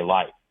everyday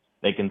life.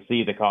 They can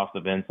see the cost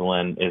of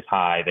insulin is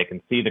high. They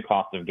can see the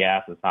cost of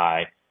gas is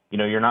high.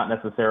 You're not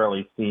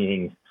necessarily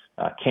seeing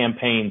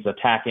campaigns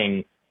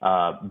attacking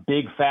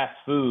big fast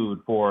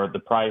food for the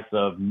price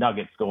of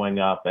nuggets going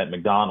up at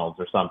McDonald's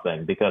or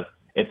something, because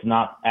it's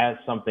not as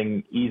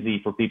something easy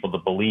for people to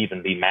believe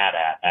and be mad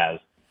at as,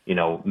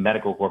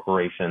 medical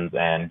corporations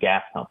and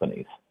gas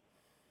companies.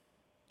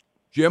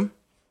 Jim?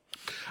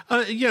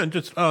 Michael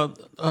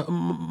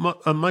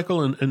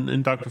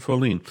and Dr.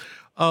 Folin,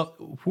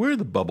 where are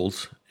the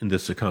bubbles in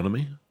this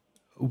economy?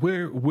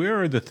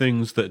 Where are the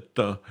things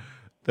that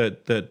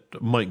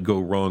might go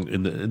wrong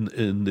in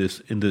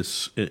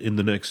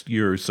the next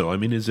year or so? I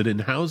mean, is it in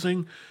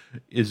housing?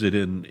 Is it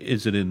in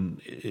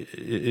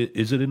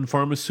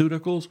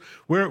pharmaceuticals?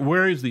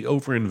 Where is the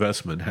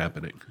overinvestment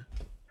happening?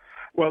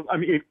 Well, I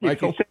mean, if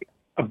you say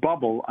a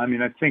bubble, I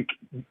mean, I think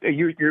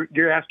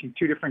you're asking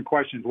two different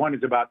questions. One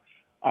is about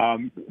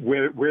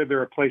where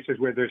there are places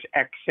where there's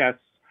excess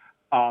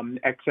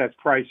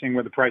pricing,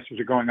 where the prices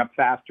are going up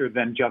faster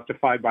than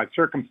justified by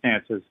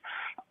circumstances.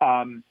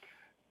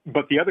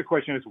 But the other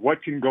question is,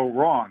 what can go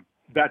wrong?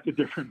 That's a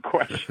different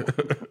question.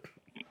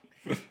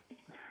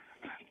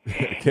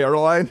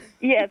 Caroline?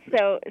 Yes.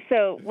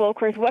 So, well, of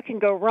course, what can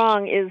go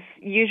wrong is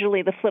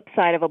usually the flip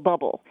side of a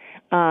bubble,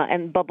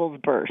 and bubbles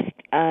burst.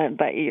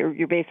 But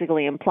you're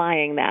basically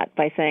implying that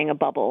by saying a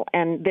bubble.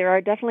 And there are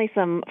definitely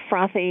some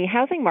frothy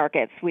housing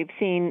markets. We've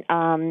seen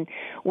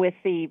with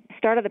the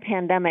start of the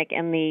pandemic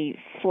and the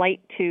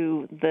flight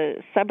to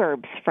the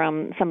suburbs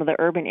from some of the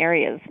urban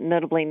areas,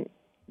 notably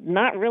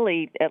not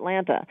really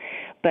Atlanta,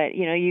 but,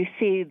 you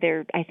see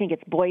there, I think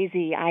it's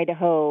Boise,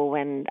 Idaho,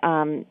 and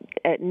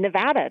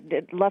Nevada.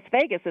 Las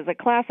Vegas is a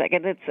classic,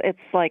 and it's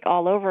like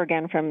all over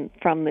again from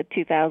the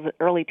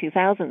early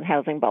 2000s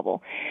housing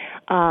bubble.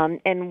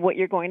 And what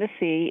you're going to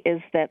see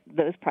is that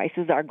those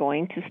prices are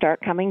going to start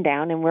coming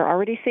down, and we're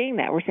already seeing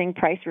that. We're seeing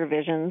price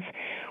revisions.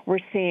 We're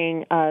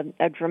seeing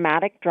a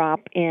dramatic drop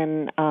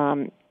in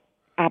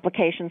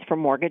applications for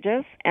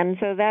mortgages, and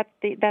so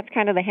that's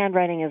kind of the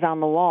handwriting is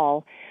on the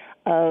wall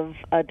of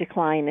a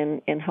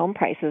decline in home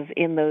prices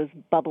in those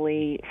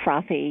bubbly,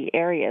 frothy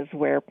areas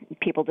where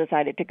people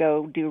decided to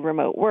go do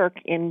remote work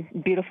in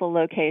beautiful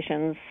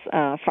locations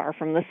far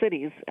from the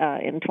cities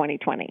in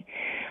 2020.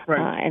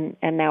 Right.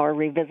 And now we're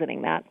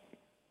revisiting that.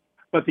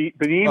 But the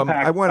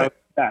impact of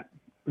that,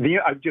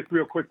 just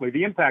real quickly,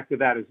 the impact of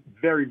that is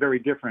very, very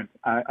different,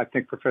 I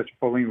think Professor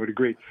Folin would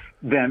agree,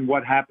 than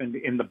what happened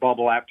in the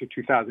bubble after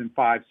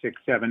 2005,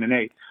 6, 7, and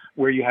 8,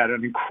 where you had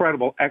an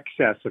incredible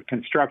excess of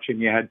construction.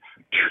 You had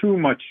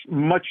much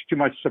too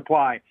much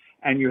supply,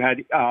 and you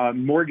had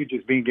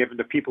mortgages being given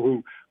to people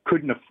who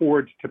couldn't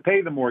afford to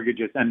pay the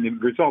mortgages. And the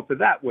result of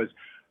that was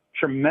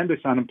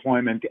tremendous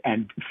unemployment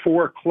and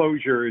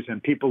foreclosures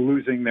and people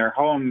losing their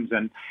homes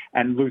and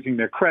losing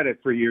their credit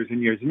for years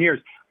and years and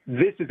years.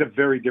 This is a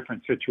very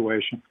different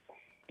situation.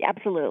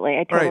 Absolutely.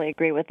 I totally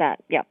agree with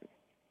that. Yep.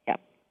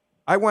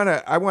 I want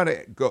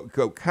to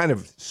go kind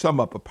of sum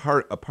up a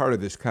part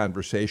of this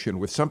conversation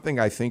with something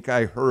I think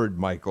I heard,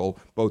 Michael,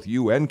 both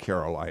you and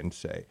Caroline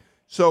say.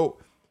 So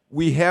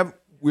we're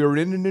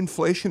in an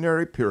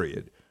inflationary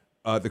period.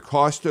 The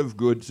cost of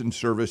goods and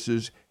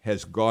services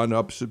has gone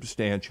up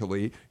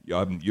substantially.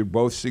 You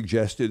both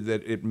suggested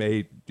that it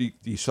may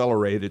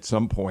decelerate at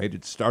some point.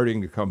 It's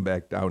starting to come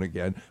back down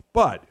again.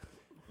 But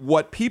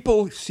what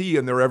people see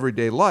in their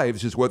everyday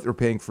lives is what they're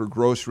paying for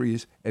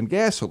groceries and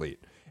gasoline.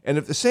 And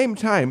at the same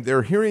time,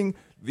 they're hearing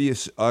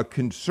these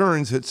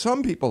concerns that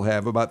some people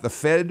have about the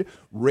Fed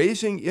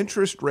raising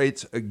interest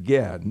rates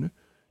again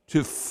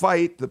to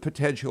fight the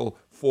potential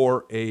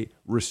for a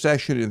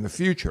recession in the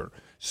future.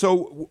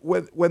 So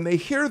when they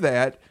hear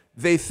that,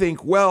 they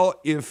think, well,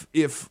 if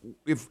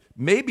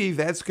maybe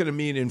that's going to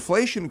mean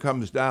inflation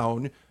comes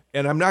down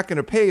and I'm not going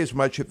to pay as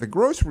much at the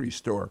grocery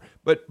store.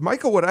 But,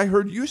 Michael, what I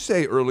heard you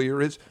say earlier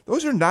is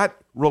those are not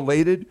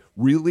related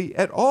really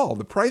at all.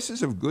 The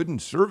prices of goods and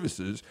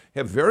services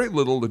have very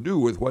little to do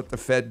with what the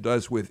Fed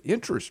does with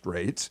interest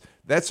rates.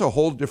 That's a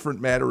whole different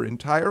matter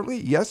entirely.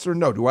 Yes or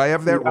no? Do I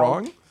have that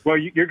wrong? Well,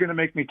 you're going to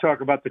make me talk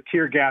about the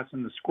tear gas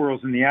and the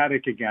squirrels in the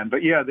attic again.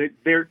 But yeah,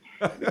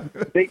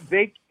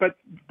 but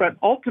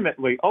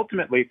ultimately,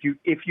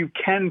 if you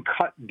can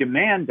cut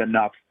demand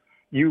enough,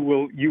 you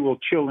will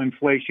chill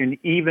inflation,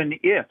 even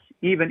if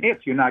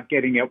you're not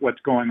getting at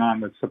what's going on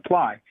with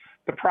supply.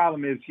 The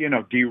problem is,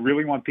 do you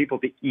really want people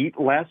to eat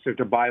less or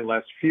to buy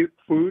less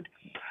food?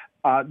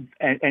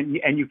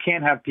 And you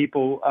can't have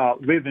people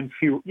live in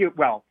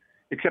well,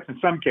 except in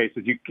some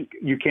cases,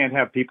 you can't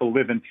have people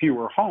live in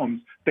fewer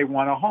homes. They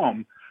want a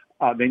home.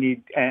 They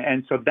need,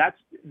 and so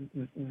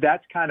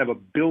that's kind of a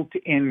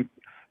built-in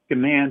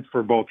demand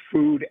for both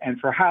food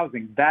and for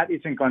housing. That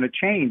isn't going to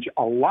change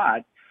a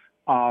lot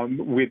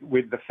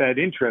with the Fed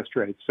interest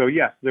rates. So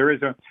yes, there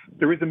is a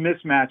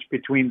mismatch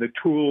between the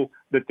tool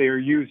that they are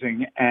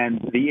using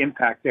and the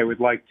impact they would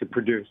like to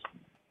produce.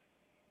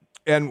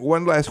 And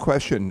one last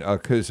question,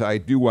 because I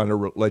do want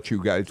to let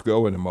you guys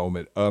go in a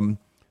moment.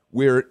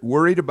 We're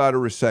worried about a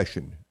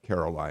recession,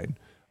 Caroline.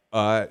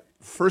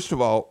 First of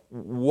all,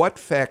 what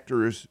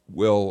factors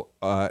will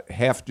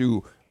have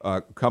to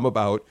come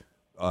about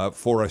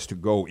for us to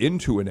go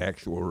into an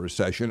actual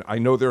recession? I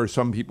know there are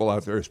some people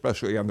out there,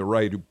 especially on the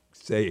right, who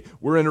say,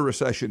 we're in a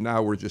recession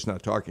now, we're just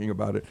not talking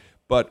about it,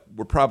 but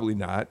we're probably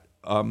not.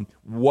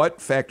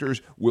 What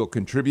factors will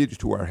contribute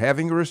to our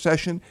having a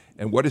recession,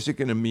 and what is it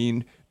going to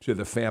mean to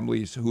the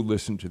families who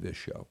listen to this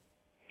show?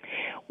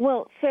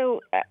 Well,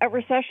 so a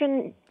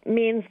recession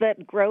means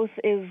that growth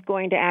is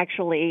going to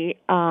actually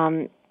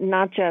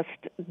not just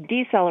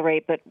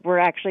decelerate, but we're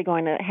actually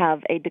going to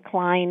have a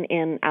decline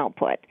in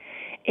output.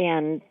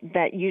 And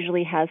that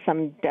usually has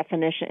some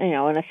definition,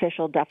 an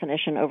official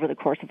definition over the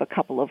course of a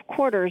couple of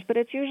quarters, but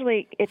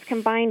it's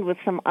combined with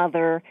some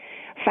other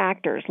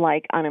factors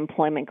like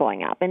unemployment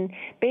going up. And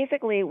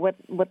basically what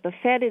the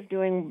Fed is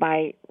doing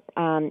by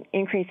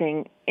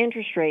increasing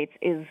interest rates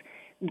is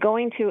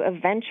going to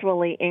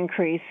eventually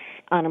increase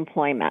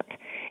unemployment.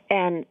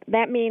 And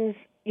that means,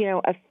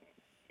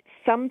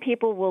 some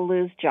people will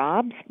lose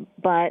jobs,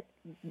 but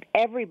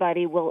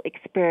everybody will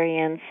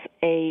experience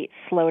a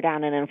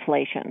slowdown in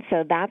inflation.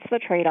 So that's the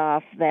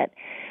trade-off that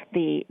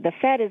the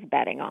Fed is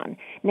betting on.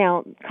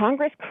 Now,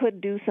 Congress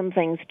could do some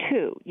things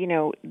too.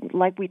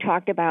 Like we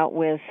talked about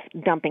with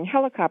dumping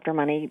helicopter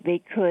money,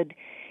 they could,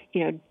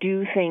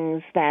 do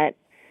things that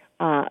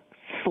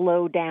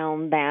slow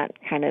down that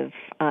kind of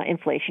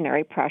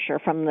inflationary pressure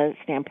from the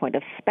standpoint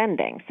of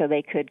spending. So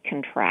they could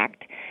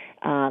contract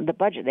the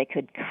budget. They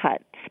could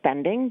cut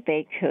spending.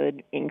 They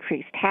could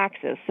increase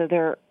taxes. So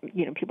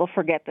people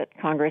forget that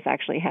Congress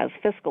actually has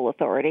fiscal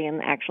authority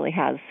and actually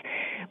has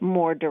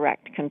more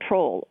direct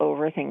control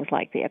over things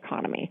like the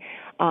economy.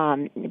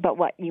 But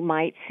what you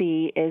might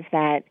see is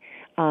that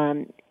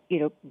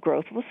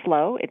growth will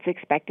slow. It's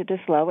expected to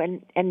slow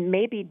and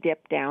maybe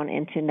dip down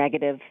into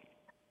negative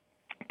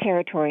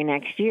territory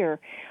next year,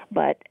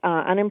 but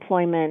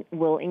unemployment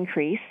will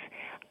increase,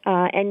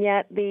 and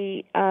yet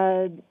the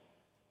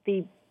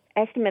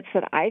estimates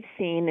that I've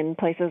seen in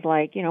places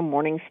like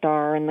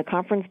Morningstar and the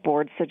Conference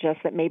Board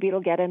suggest that maybe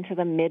it'll get into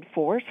the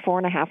mid-4s,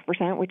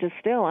 4.5%, which is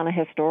still on a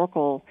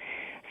historical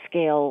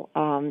scale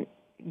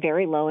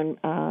very low in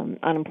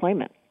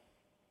unemployment.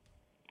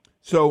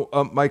 So,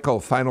 Michael,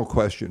 final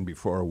question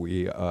before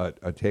we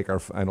take our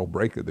final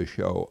break of the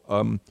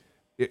show.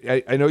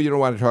 I know you don't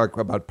want to talk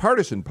about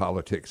partisan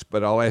politics,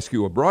 but I'll ask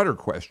you a broader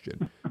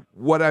question.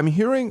 What I'm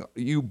hearing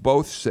you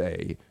both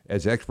say,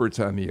 as experts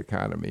on the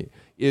economy,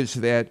 is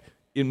that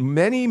in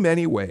many,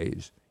 many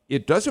ways,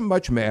 it doesn't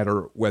much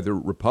matter whether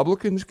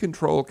Republicans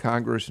control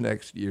Congress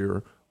next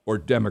year or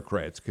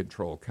Democrats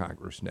control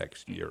Congress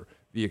next year.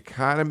 The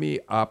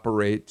economy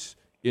operates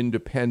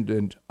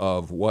independent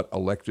of what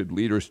elected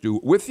leaders do,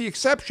 with the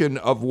exception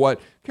of what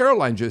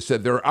Caroline just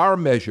said. There are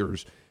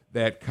measures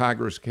that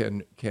Congress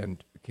can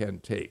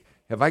take.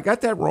 Have I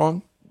got that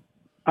wrong?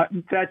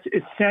 That's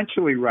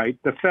essentially right.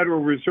 The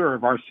Federal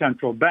Reserve, our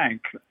central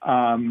bank,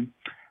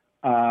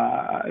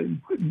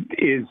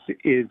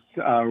 is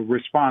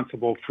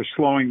responsible for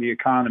slowing the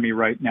economy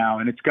right now,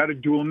 and it's got a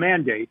dual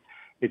mandate.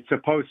 It's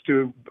supposed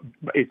to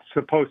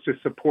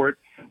support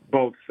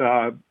both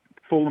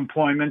full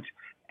employment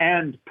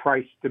and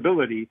price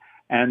stability,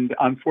 and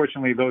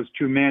unfortunately, those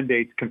two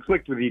mandates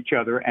conflict with each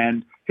other.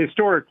 And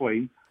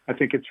historically, I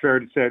think it's fair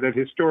to say that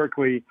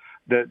historically,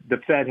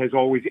 the Fed has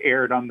always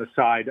erred on the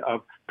side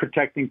of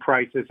protecting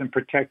prices and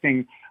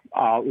protecting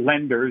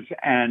lenders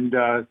and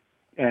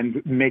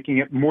making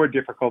it more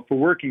difficult for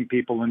working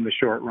people in the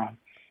short run.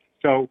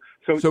 So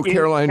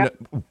Caroline,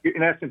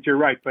 in essence, you're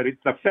right, but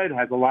the Fed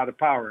has a lot of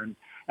power,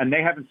 and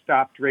they haven't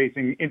stopped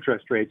raising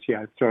interest rates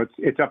yet. So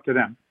it's up to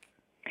them.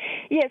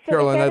 Yeah, so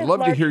Caroline, I'd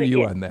love to hear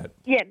you on that.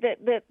 Yeah,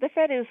 the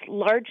Fed is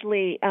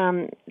largely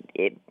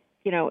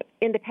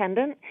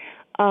independent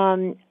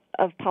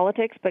of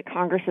politics, but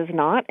Congress is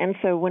not. And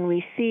so when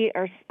we see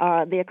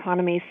the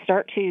economy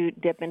start to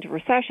dip into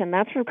recession,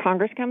 that's where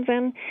Congress comes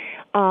in.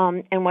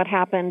 And what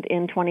happened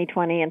in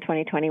 2020 and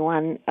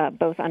 2021,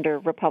 both under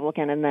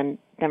Republican and then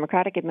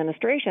Democratic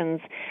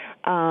administrations,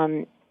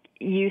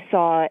 you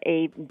saw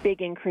a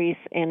big increase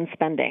in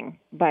spending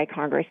by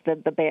Congress,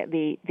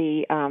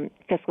 the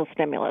fiscal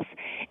stimulus.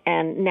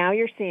 And now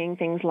you're seeing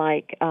things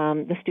like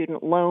the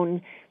student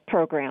loan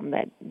program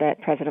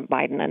that President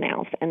Biden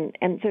announced.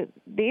 And so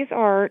these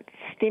are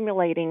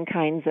stimulating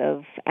kinds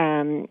of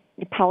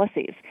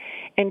policies.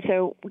 And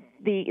so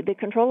the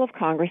control of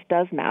Congress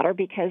does matter,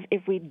 because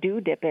if we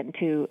do dip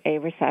into a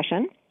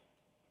recession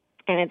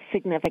and it's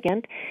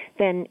significant,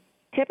 then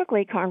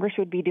typically Congress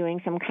would be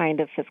doing some kind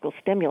of fiscal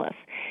stimulus.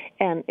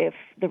 And if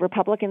the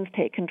Republicans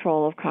take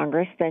control of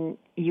Congress, then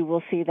you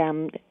will see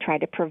them try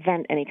to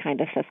prevent any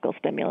kind of fiscal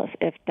stimulus.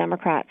 If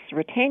Democrats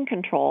retain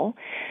control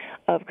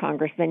of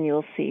Congress, then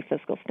you'll see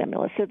fiscal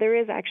stimulus. So there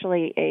is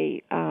actually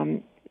a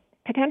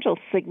potential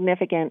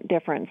significant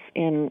difference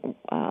in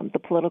the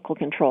political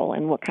control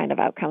and what kind of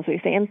outcomes we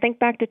see. And think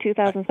back to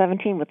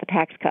 2017 with the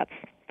tax cuts,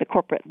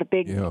 the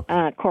big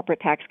corporate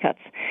tax cuts,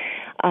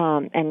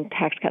 and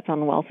tax cuts on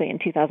the wealthy in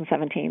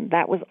 2017.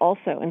 That was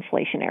also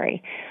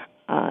inflationary.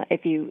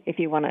 If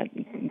you want to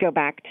go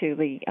back to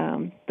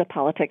the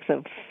politics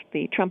of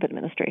the Trump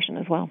administration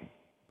as well.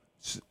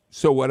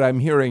 So what I'm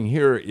hearing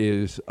here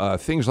is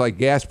things like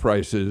gas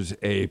prices,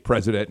 a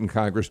president and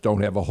Congress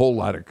don't have a whole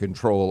lot of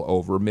control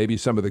over. Maybe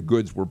some of the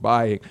goods we're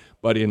buying,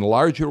 but in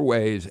larger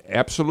ways,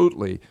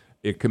 absolutely,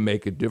 it can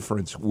make a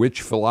difference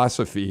which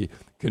philosophy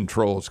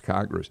controls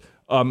Congress.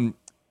 All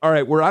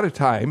right, we're out of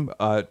time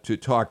to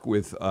talk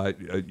with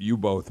you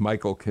both,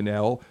 Michael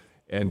Cannell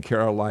and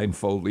Caroline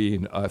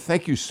Folene.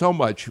 Thank you so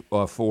much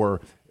for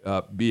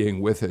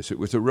being with us. It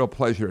was a real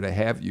pleasure to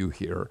have you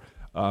here.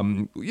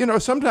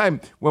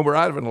 Sometime when we're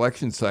out of an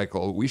election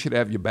cycle, we should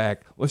have you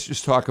back. Let's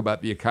just talk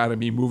about the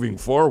economy moving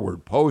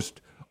forward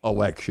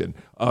post-election.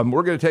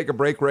 We're going to take a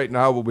break right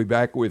now. We'll be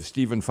back with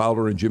Stephen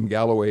Fowler and Jim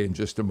Galloway in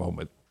just a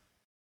moment.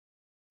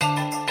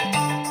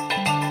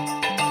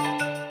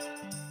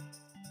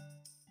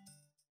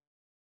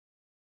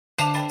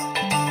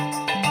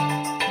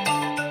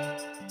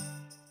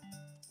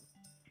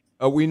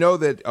 We know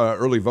that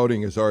early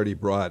voting has already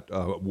brought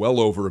well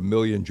over 1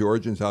 million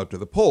Georgians out to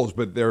the polls,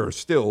 but there are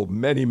still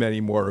many, many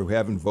more who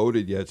haven't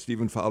voted yet.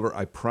 Stephen Fowler,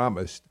 I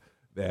promised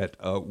that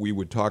we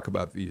would talk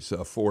about these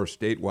 4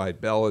 statewide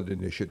ballot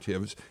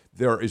initiatives.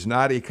 There is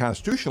not a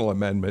constitutional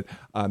amendment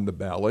on the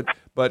ballot,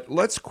 but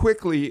let's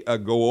quickly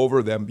go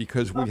over them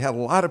because we had a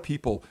lot of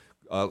people,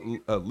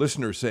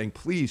 listeners, saying,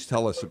 please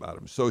tell us about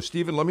them. So,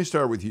 Stephen, let me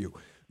start with you.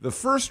 The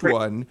first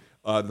one,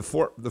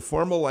 the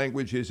formal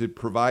language is it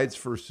provides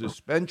for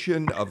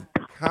suspension of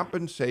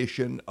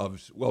compensation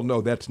of, well,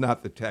 no, that's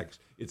not the text.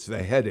 It's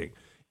the heading.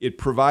 It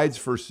provides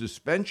for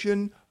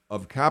suspension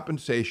of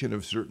compensation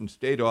of certain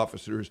state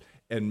officers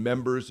and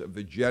members of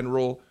the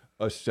General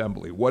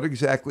Assembly. What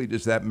exactly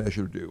does that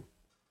measure do?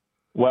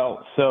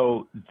 Well,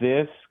 so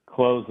this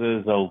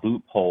closes a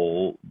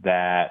loophole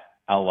that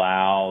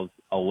allows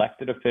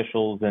elected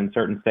officials in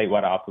certain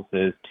statewide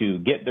offices to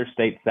get their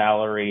state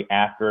salary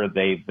after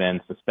they've been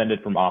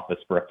suspended from office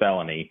for a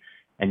felony.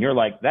 And you're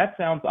like, that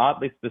sounds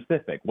oddly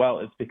specific. Well,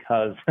 it's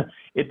because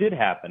it did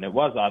happen. It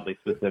was oddly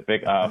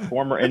specific.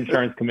 Former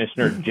insurance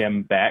commissioner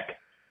Jim Beck,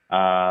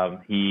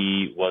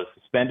 he was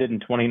suspended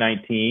in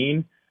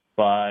 2019,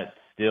 but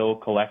still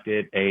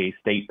collected a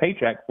state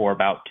paycheck for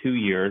about 2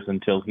 years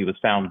until he was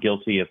found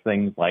guilty of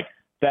things like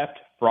theft,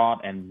 fraud,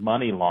 and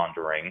money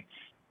laundering.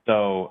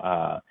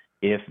 So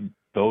if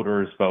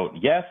voters vote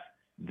yes,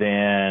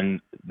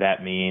 then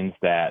that means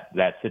that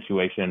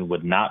situation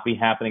would not be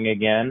happening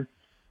again.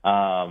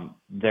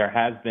 There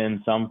has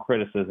been some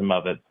criticism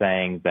of it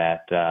saying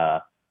that,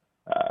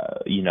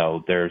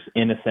 there's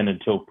innocent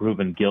until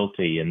proven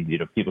guilty and,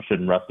 people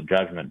shouldn't rush the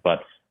judgment. But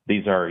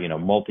these are,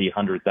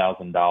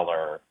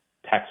 multi-$100,000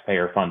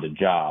 taxpayer-funded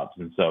jobs.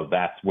 And so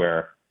that's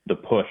where the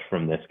push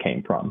from this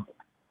came from.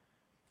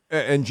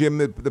 And Jim,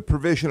 the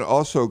provision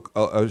also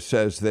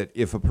says that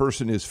if a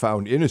person is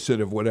found innocent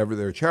of whatever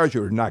they're charged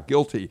or not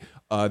guilty,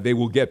 they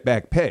will get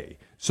back pay.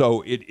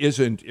 So it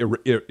isn't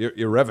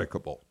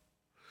irrevocable.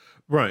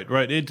 Right.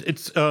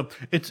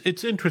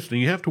 It's interesting.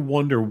 You have to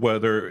wonder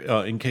whether,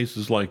 in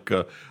cases like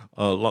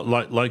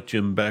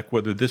Jim Beck,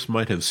 whether this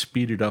might have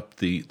speeded up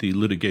the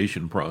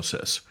litigation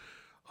process.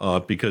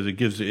 Because it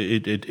gives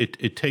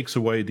it takes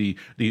away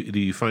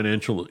the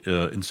financial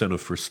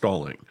incentive for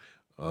stalling.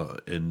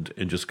 And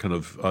just kind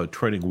of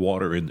treading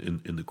water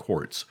in the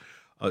courts.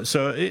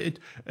 So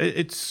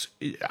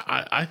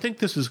I think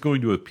this is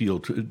going to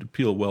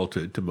appeal well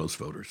to most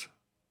voters.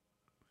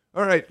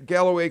 All right,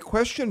 Galloway,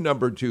 question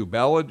number 2,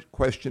 ballot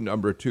question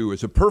number 2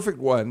 is a perfect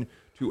one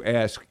to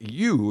ask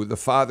you, the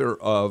father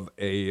of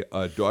a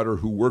daughter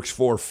who works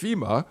for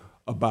FEMA,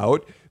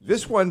 about.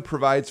 This one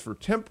provides for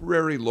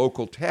temporary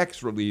local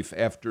tax relief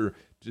after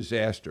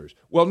disasters.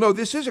 Well, no,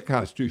 this is a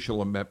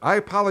constitutional amendment. I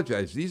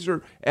apologize. These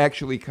are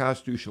actually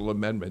constitutional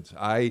amendments.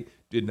 I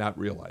did not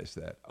realize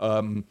that.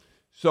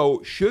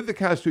 So should the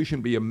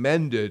Constitution be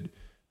amended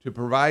to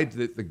provide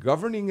that the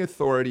governing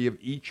authority of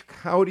each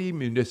county,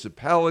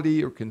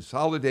 municipality, or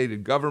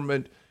consolidated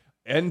government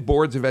and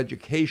boards of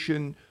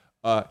education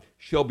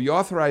shall be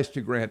authorized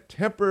to grant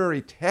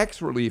temporary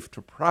tax relief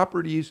to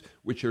properties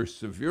which are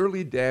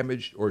severely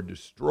damaged or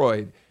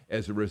destroyed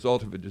as a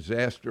result of a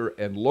disaster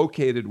and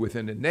located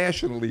within a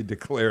nationally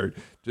declared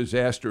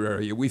disaster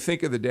area. We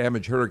think of the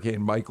damage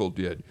Hurricane Michael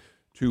did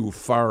to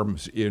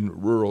farms in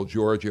rural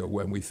Georgia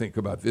when we think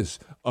about this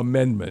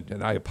amendment,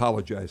 and I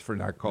apologize for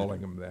not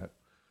calling them that.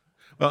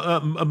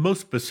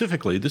 Most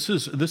specifically, this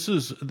is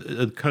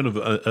a kind of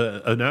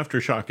an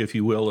aftershock, if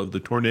you will, of the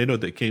tornado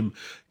that came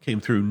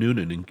through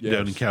Noonan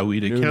down in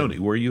Coweta County,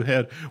 where you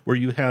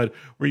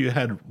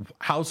had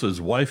houses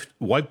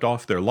wiped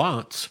off their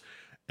lots,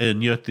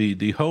 and yet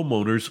the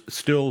homeowners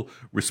still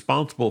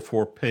responsible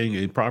for paying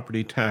a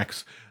property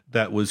tax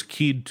that was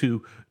keyed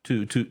to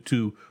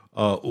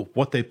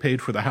what they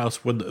paid for the house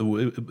for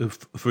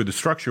the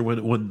structure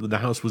when the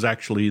house was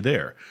actually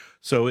there.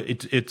 So I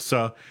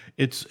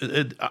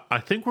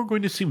think we're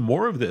going to see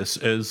more of this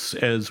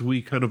as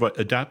we kind of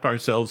adapt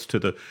ourselves to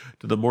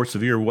the more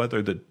severe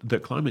weather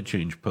that climate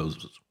change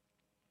poses.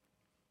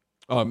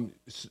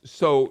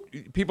 So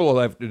people will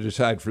have to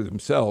decide for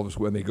themselves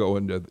when they go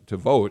in to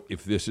vote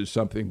if this is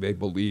something they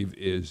believe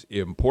is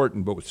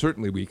important. But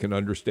certainly we can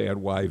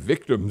understand why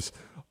victims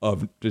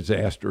of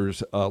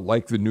disasters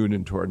like the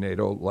Noonan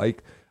tornado,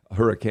 like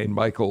Hurricane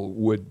Michael,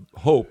 would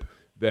hope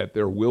that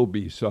there will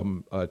be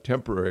some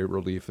temporary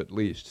relief at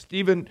least.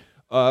 Stephen,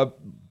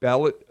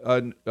 ballot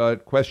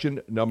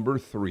question number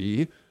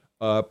 3.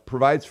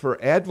 Provides for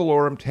ad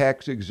valorem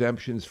tax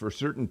exemptions for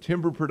certain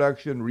timber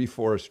production,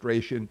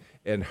 reforestation,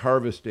 and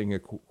harvesting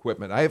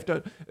equipment. I have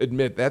to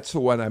admit that's the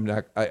one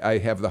I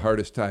have the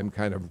hardest time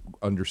kind of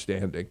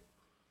understanding.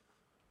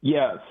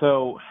 Yeah,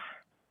 so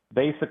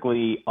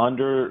basically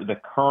under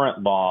the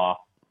current law,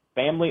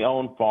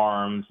 family-owned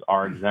farms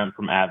are exempt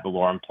from ad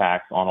valorem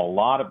tax on a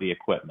lot of the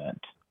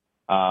equipment,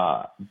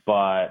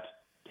 but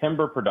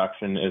timber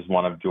production is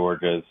one of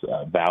Georgia's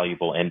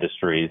valuable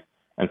industries.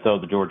 And so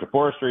the Georgia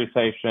Forestry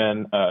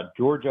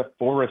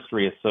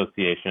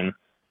Association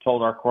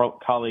told our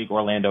colleague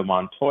Orlando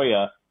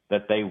Montoya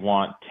that they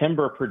want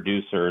timber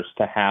producers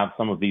to have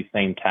some of these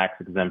same tax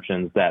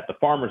exemptions that the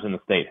farmers in the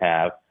state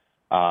have.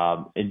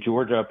 And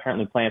Georgia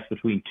apparently plants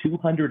between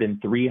 200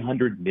 and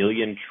 300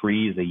 million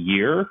trees a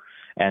year,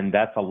 and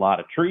that's a lot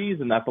of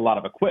trees and that's a lot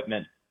of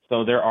equipment.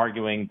 So they're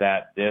arguing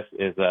that this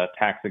is a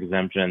tax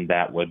exemption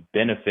that would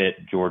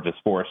benefit Georgia's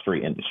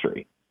forestry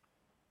industry.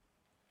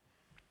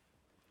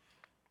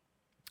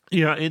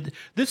 Yeah,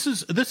 this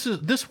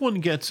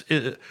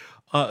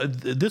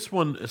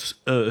one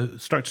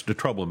starts to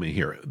trouble me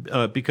here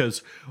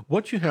because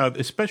what you have,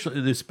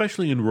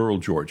 especially in rural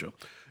Georgia,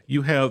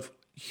 you have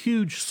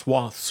huge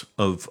swaths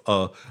of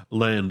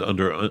land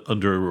under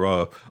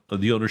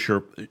the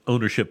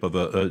ownership of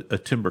a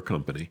timber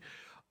company,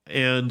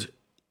 and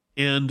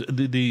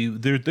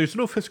there's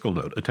no fiscal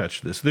note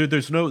attached to this.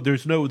 There's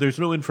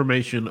no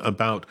information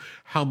about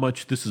how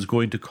much this is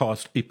going to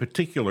cost a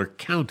particular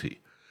county.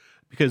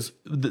 Because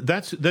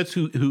that's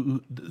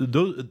who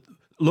those,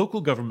 local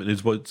government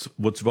is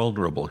what's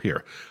vulnerable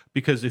here.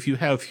 Because if you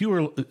have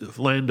fewer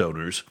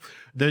landowners,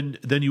 then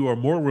you are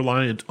more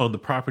reliant on the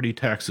property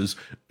taxes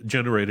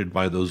generated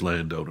by those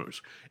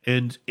landowners,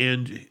 and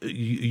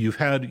you've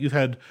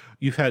had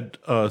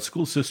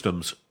school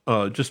systems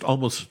just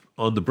almost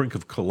on the brink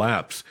of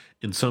collapse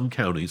in some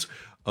counties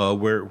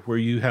where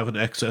you have an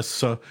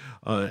excess of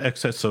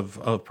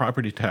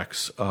property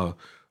tax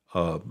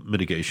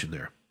mitigation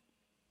there.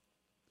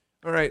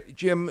 All right,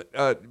 Jim,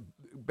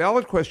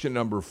 ballot question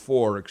number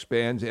 4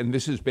 expands, and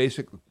this is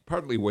basically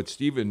partly what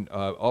Stephen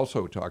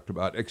also talked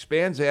about,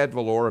 expands ad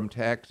valorem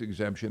tax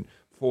exemption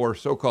for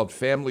so-called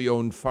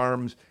family-owned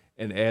farms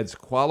and adds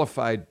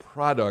qualified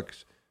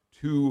products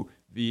to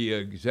the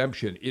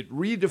exemption. It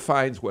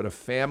redefines what a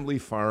family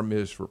farm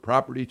is for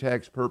property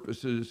tax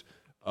purposes.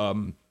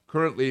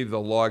 Currently, the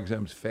law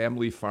exempts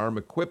family farm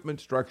equipment,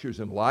 structures,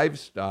 and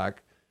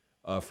livestock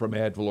from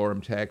ad valorem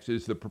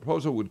taxes. The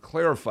proposal would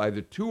clarify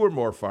that 2 or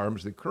more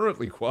farms that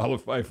currently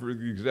qualify for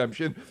the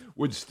exemption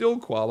would still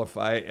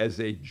qualify as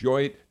a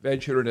joint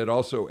venture, and it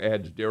also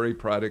adds dairy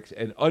products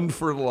and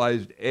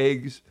unfertilized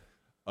eggs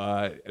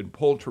and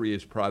poultry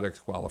as products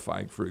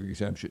qualifying for the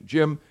exemption.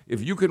 Jim,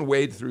 if you can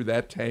wade through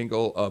that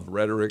tangle of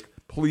rhetoric,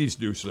 please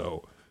do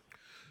so.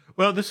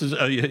 Well, this is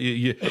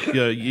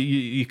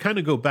you kind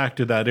of go back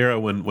to that era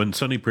when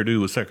Sonny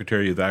Perdue was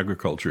Secretary of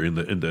Agriculture in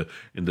the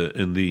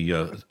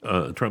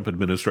Trump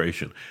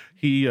administration.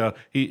 He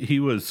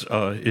was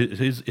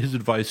his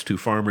advice to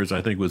farmers,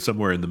 I think, was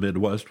somewhere in the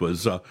Midwest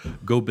was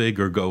go big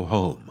or go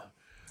home.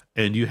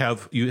 And you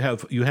have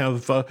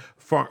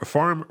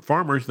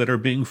farmers that are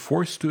being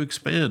forced to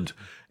expand,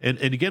 and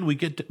again we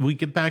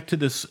get back to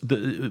this.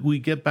 We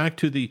get back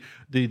to the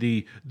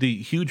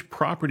huge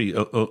property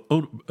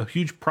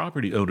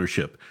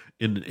ownership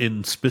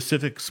in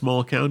specific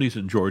small counties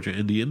in Georgia,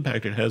 and the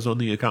impact it has on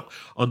the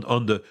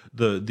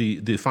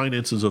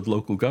finances of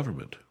local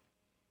government.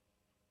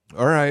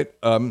 All right.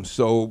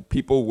 So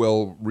people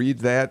will read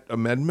that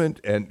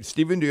amendment. And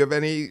Stephen, do you have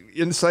any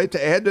insight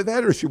to add to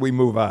that, or should we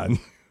move on?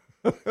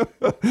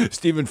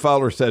 Stephen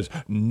Fowler says,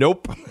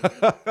 nope.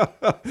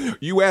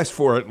 You asked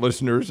for it,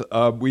 listeners.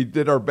 We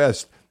did our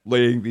best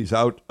laying these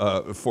out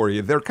for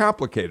you. They're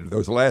complicated,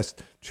 those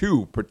last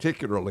 2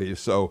 particularly.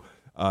 So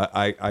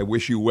I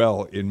wish you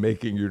well in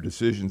making your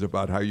decisions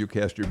about how you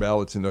cast your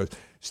ballots in those.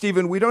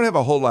 Stephen, we don't have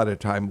a whole lot of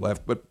time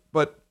left, but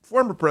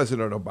former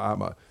President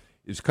Obama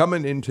is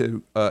coming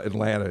into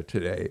Atlanta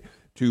today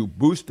to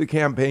boost the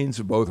campaigns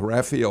of both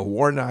Raphael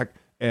Warnock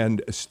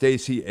and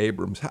Stacey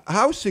Abrams.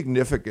 How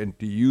significant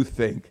do you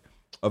think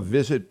a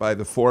visit by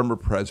the former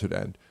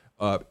president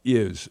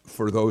is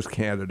for those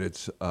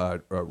candidates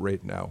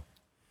right now?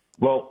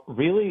 Well,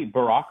 really,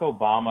 Barack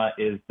Obama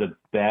is the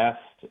best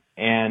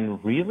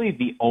and really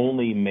the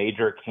only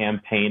major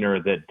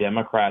campaigner that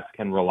Democrats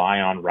can rely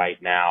on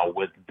right now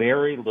with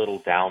very little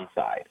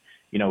downside.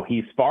 You know,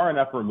 he's far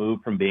enough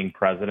removed from being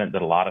president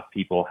that a lot of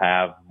people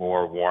have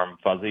more warm,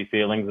 fuzzy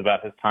feelings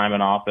about his time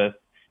in office.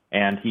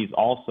 And he's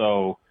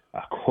also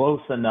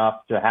close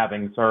enough to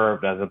having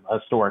served as a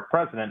historic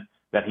president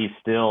that he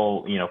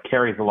still,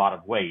 carries a lot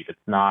of weight. It's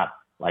not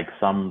like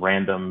some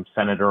random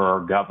senator or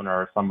governor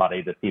or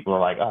somebody that people are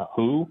like, oh,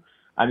 who?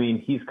 I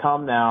mean, he's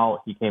come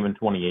now. He came in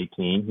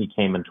 2018. He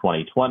came in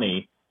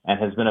 2020 and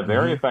has been a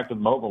very effective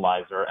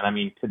mobilizer. And I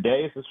mean,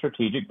 today is a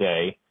strategic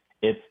day.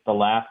 It's the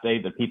last day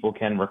that people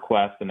can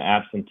request an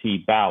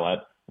absentee ballot,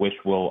 which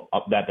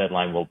that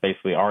deadline will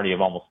basically already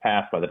have almost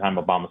passed by the time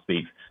Obama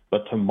speaks.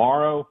 But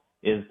tomorrow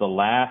is the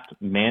last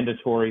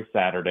mandatory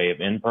Saturday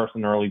of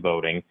in-person early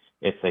voting.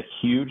 It's a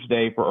huge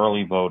day for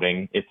early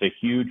voting. It's a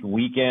huge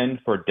weekend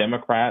for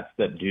Democrats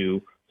that do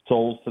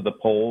souls to the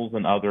polls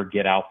and other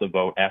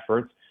get-out-the-vote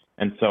efforts.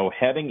 And so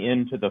heading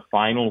into the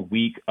final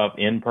week of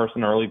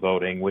in-person early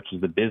voting, which is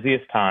the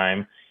busiest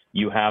time,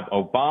 you have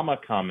Obama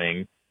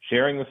coming,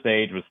 sharing the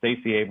stage with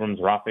Stacey Abrams,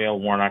 Raphael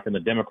Warnock, and the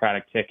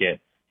Democratic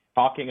ticket,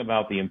 talking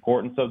about the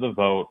importance of the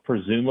vote,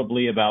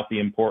 presumably about the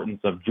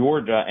importance of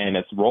Georgia and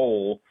its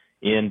role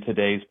in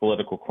today's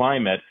political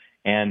climate.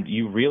 And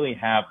you really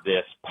have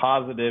this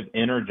positive,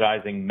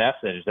 energizing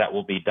message that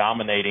will be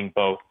dominating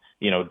both,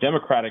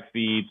 Democratic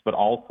feeds, but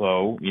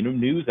also,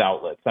 news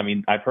outlets. I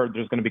mean, I've heard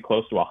there's going to be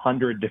close to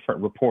 100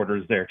 different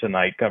reporters there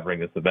tonight covering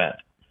this event.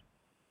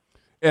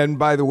 And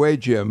by the way,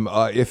 Jim,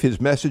 if his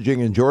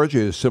messaging in Georgia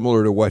is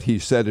similar to what he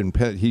said in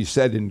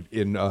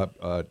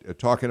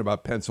talking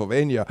about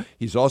Pennsylvania,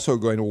 he's also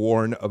going to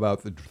warn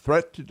about the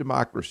threat to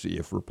democracy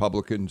if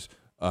Republicans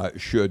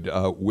should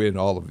win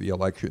all of the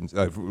elections,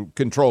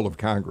 control of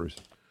Congress.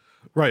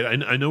 Right.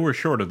 I know we're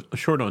short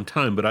on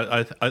time, but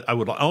I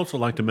would also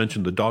like to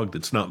mention the dog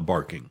that's not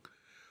barking.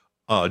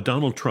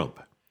 Donald Trump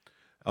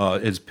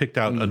has picked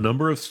out a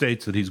number of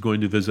states that he's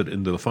going to visit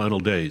in the final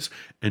days,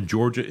 and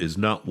Georgia is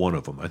not one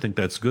of them. I think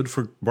that's good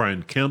for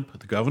Brian Kemp,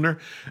 the governor,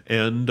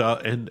 and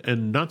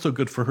not so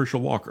good for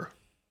Herschel Walker.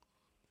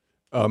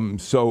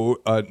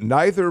 So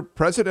neither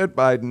President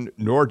Biden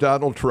nor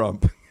Donald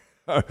Trump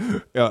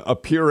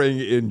appearing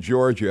in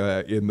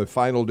Georgia in the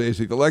final days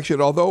of the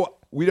election, although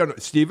we don't know.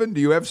 Stephen, do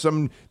you have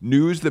some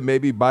news that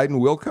maybe Biden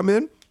will come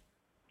in?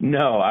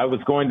 No, I was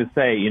going to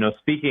say,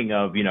 speaking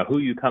of, who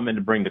you come in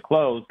to bring to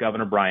close,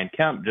 Governor Brian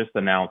Kemp just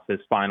announced his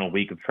final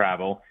week of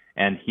travel,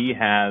 and he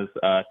has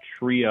a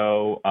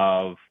trio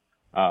of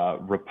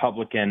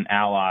Republican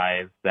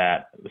allies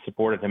that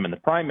supported him in the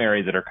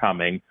primary that are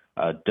coming,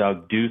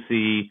 Doug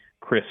Ducey,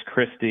 Chris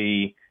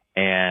Christie,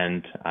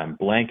 and I'm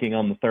blanking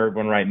on the third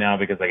one right now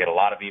because I get a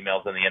lot of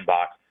emails in the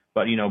inbox.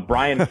 But,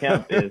 Brian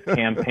Kemp is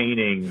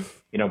campaigning.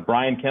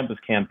 Brian Kemp is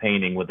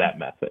campaigning with that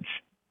message.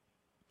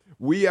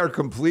 We are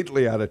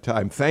completely out of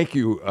time. Thank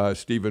you,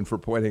 Stephen, for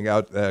pointing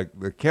out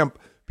the Kemp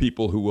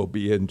people who will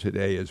be in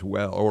today as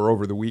well, or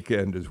over the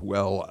weekend as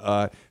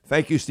well.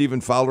 Thank you,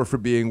 Stephen Fowler, for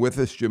being with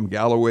us. Jim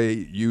Galloway,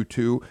 you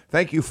too.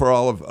 Thank you for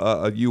all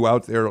of you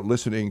out there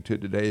listening to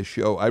today's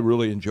show. I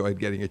really enjoyed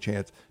getting a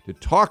chance to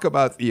talk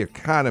about the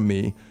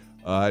economy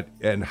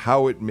and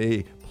how it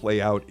may play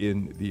out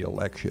in the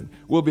election.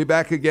 We'll be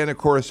back again, of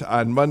course,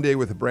 on Monday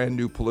with a brand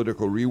new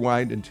Political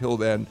Rewind. Until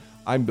then,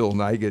 I'm Bill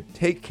Nigut.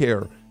 Take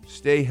care.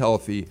 Stay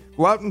healthy.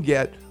 Go out and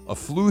get a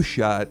flu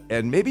shot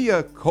and maybe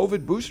a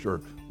COVID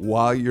booster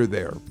while you're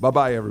there.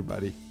 Bye-bye,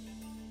 everybody.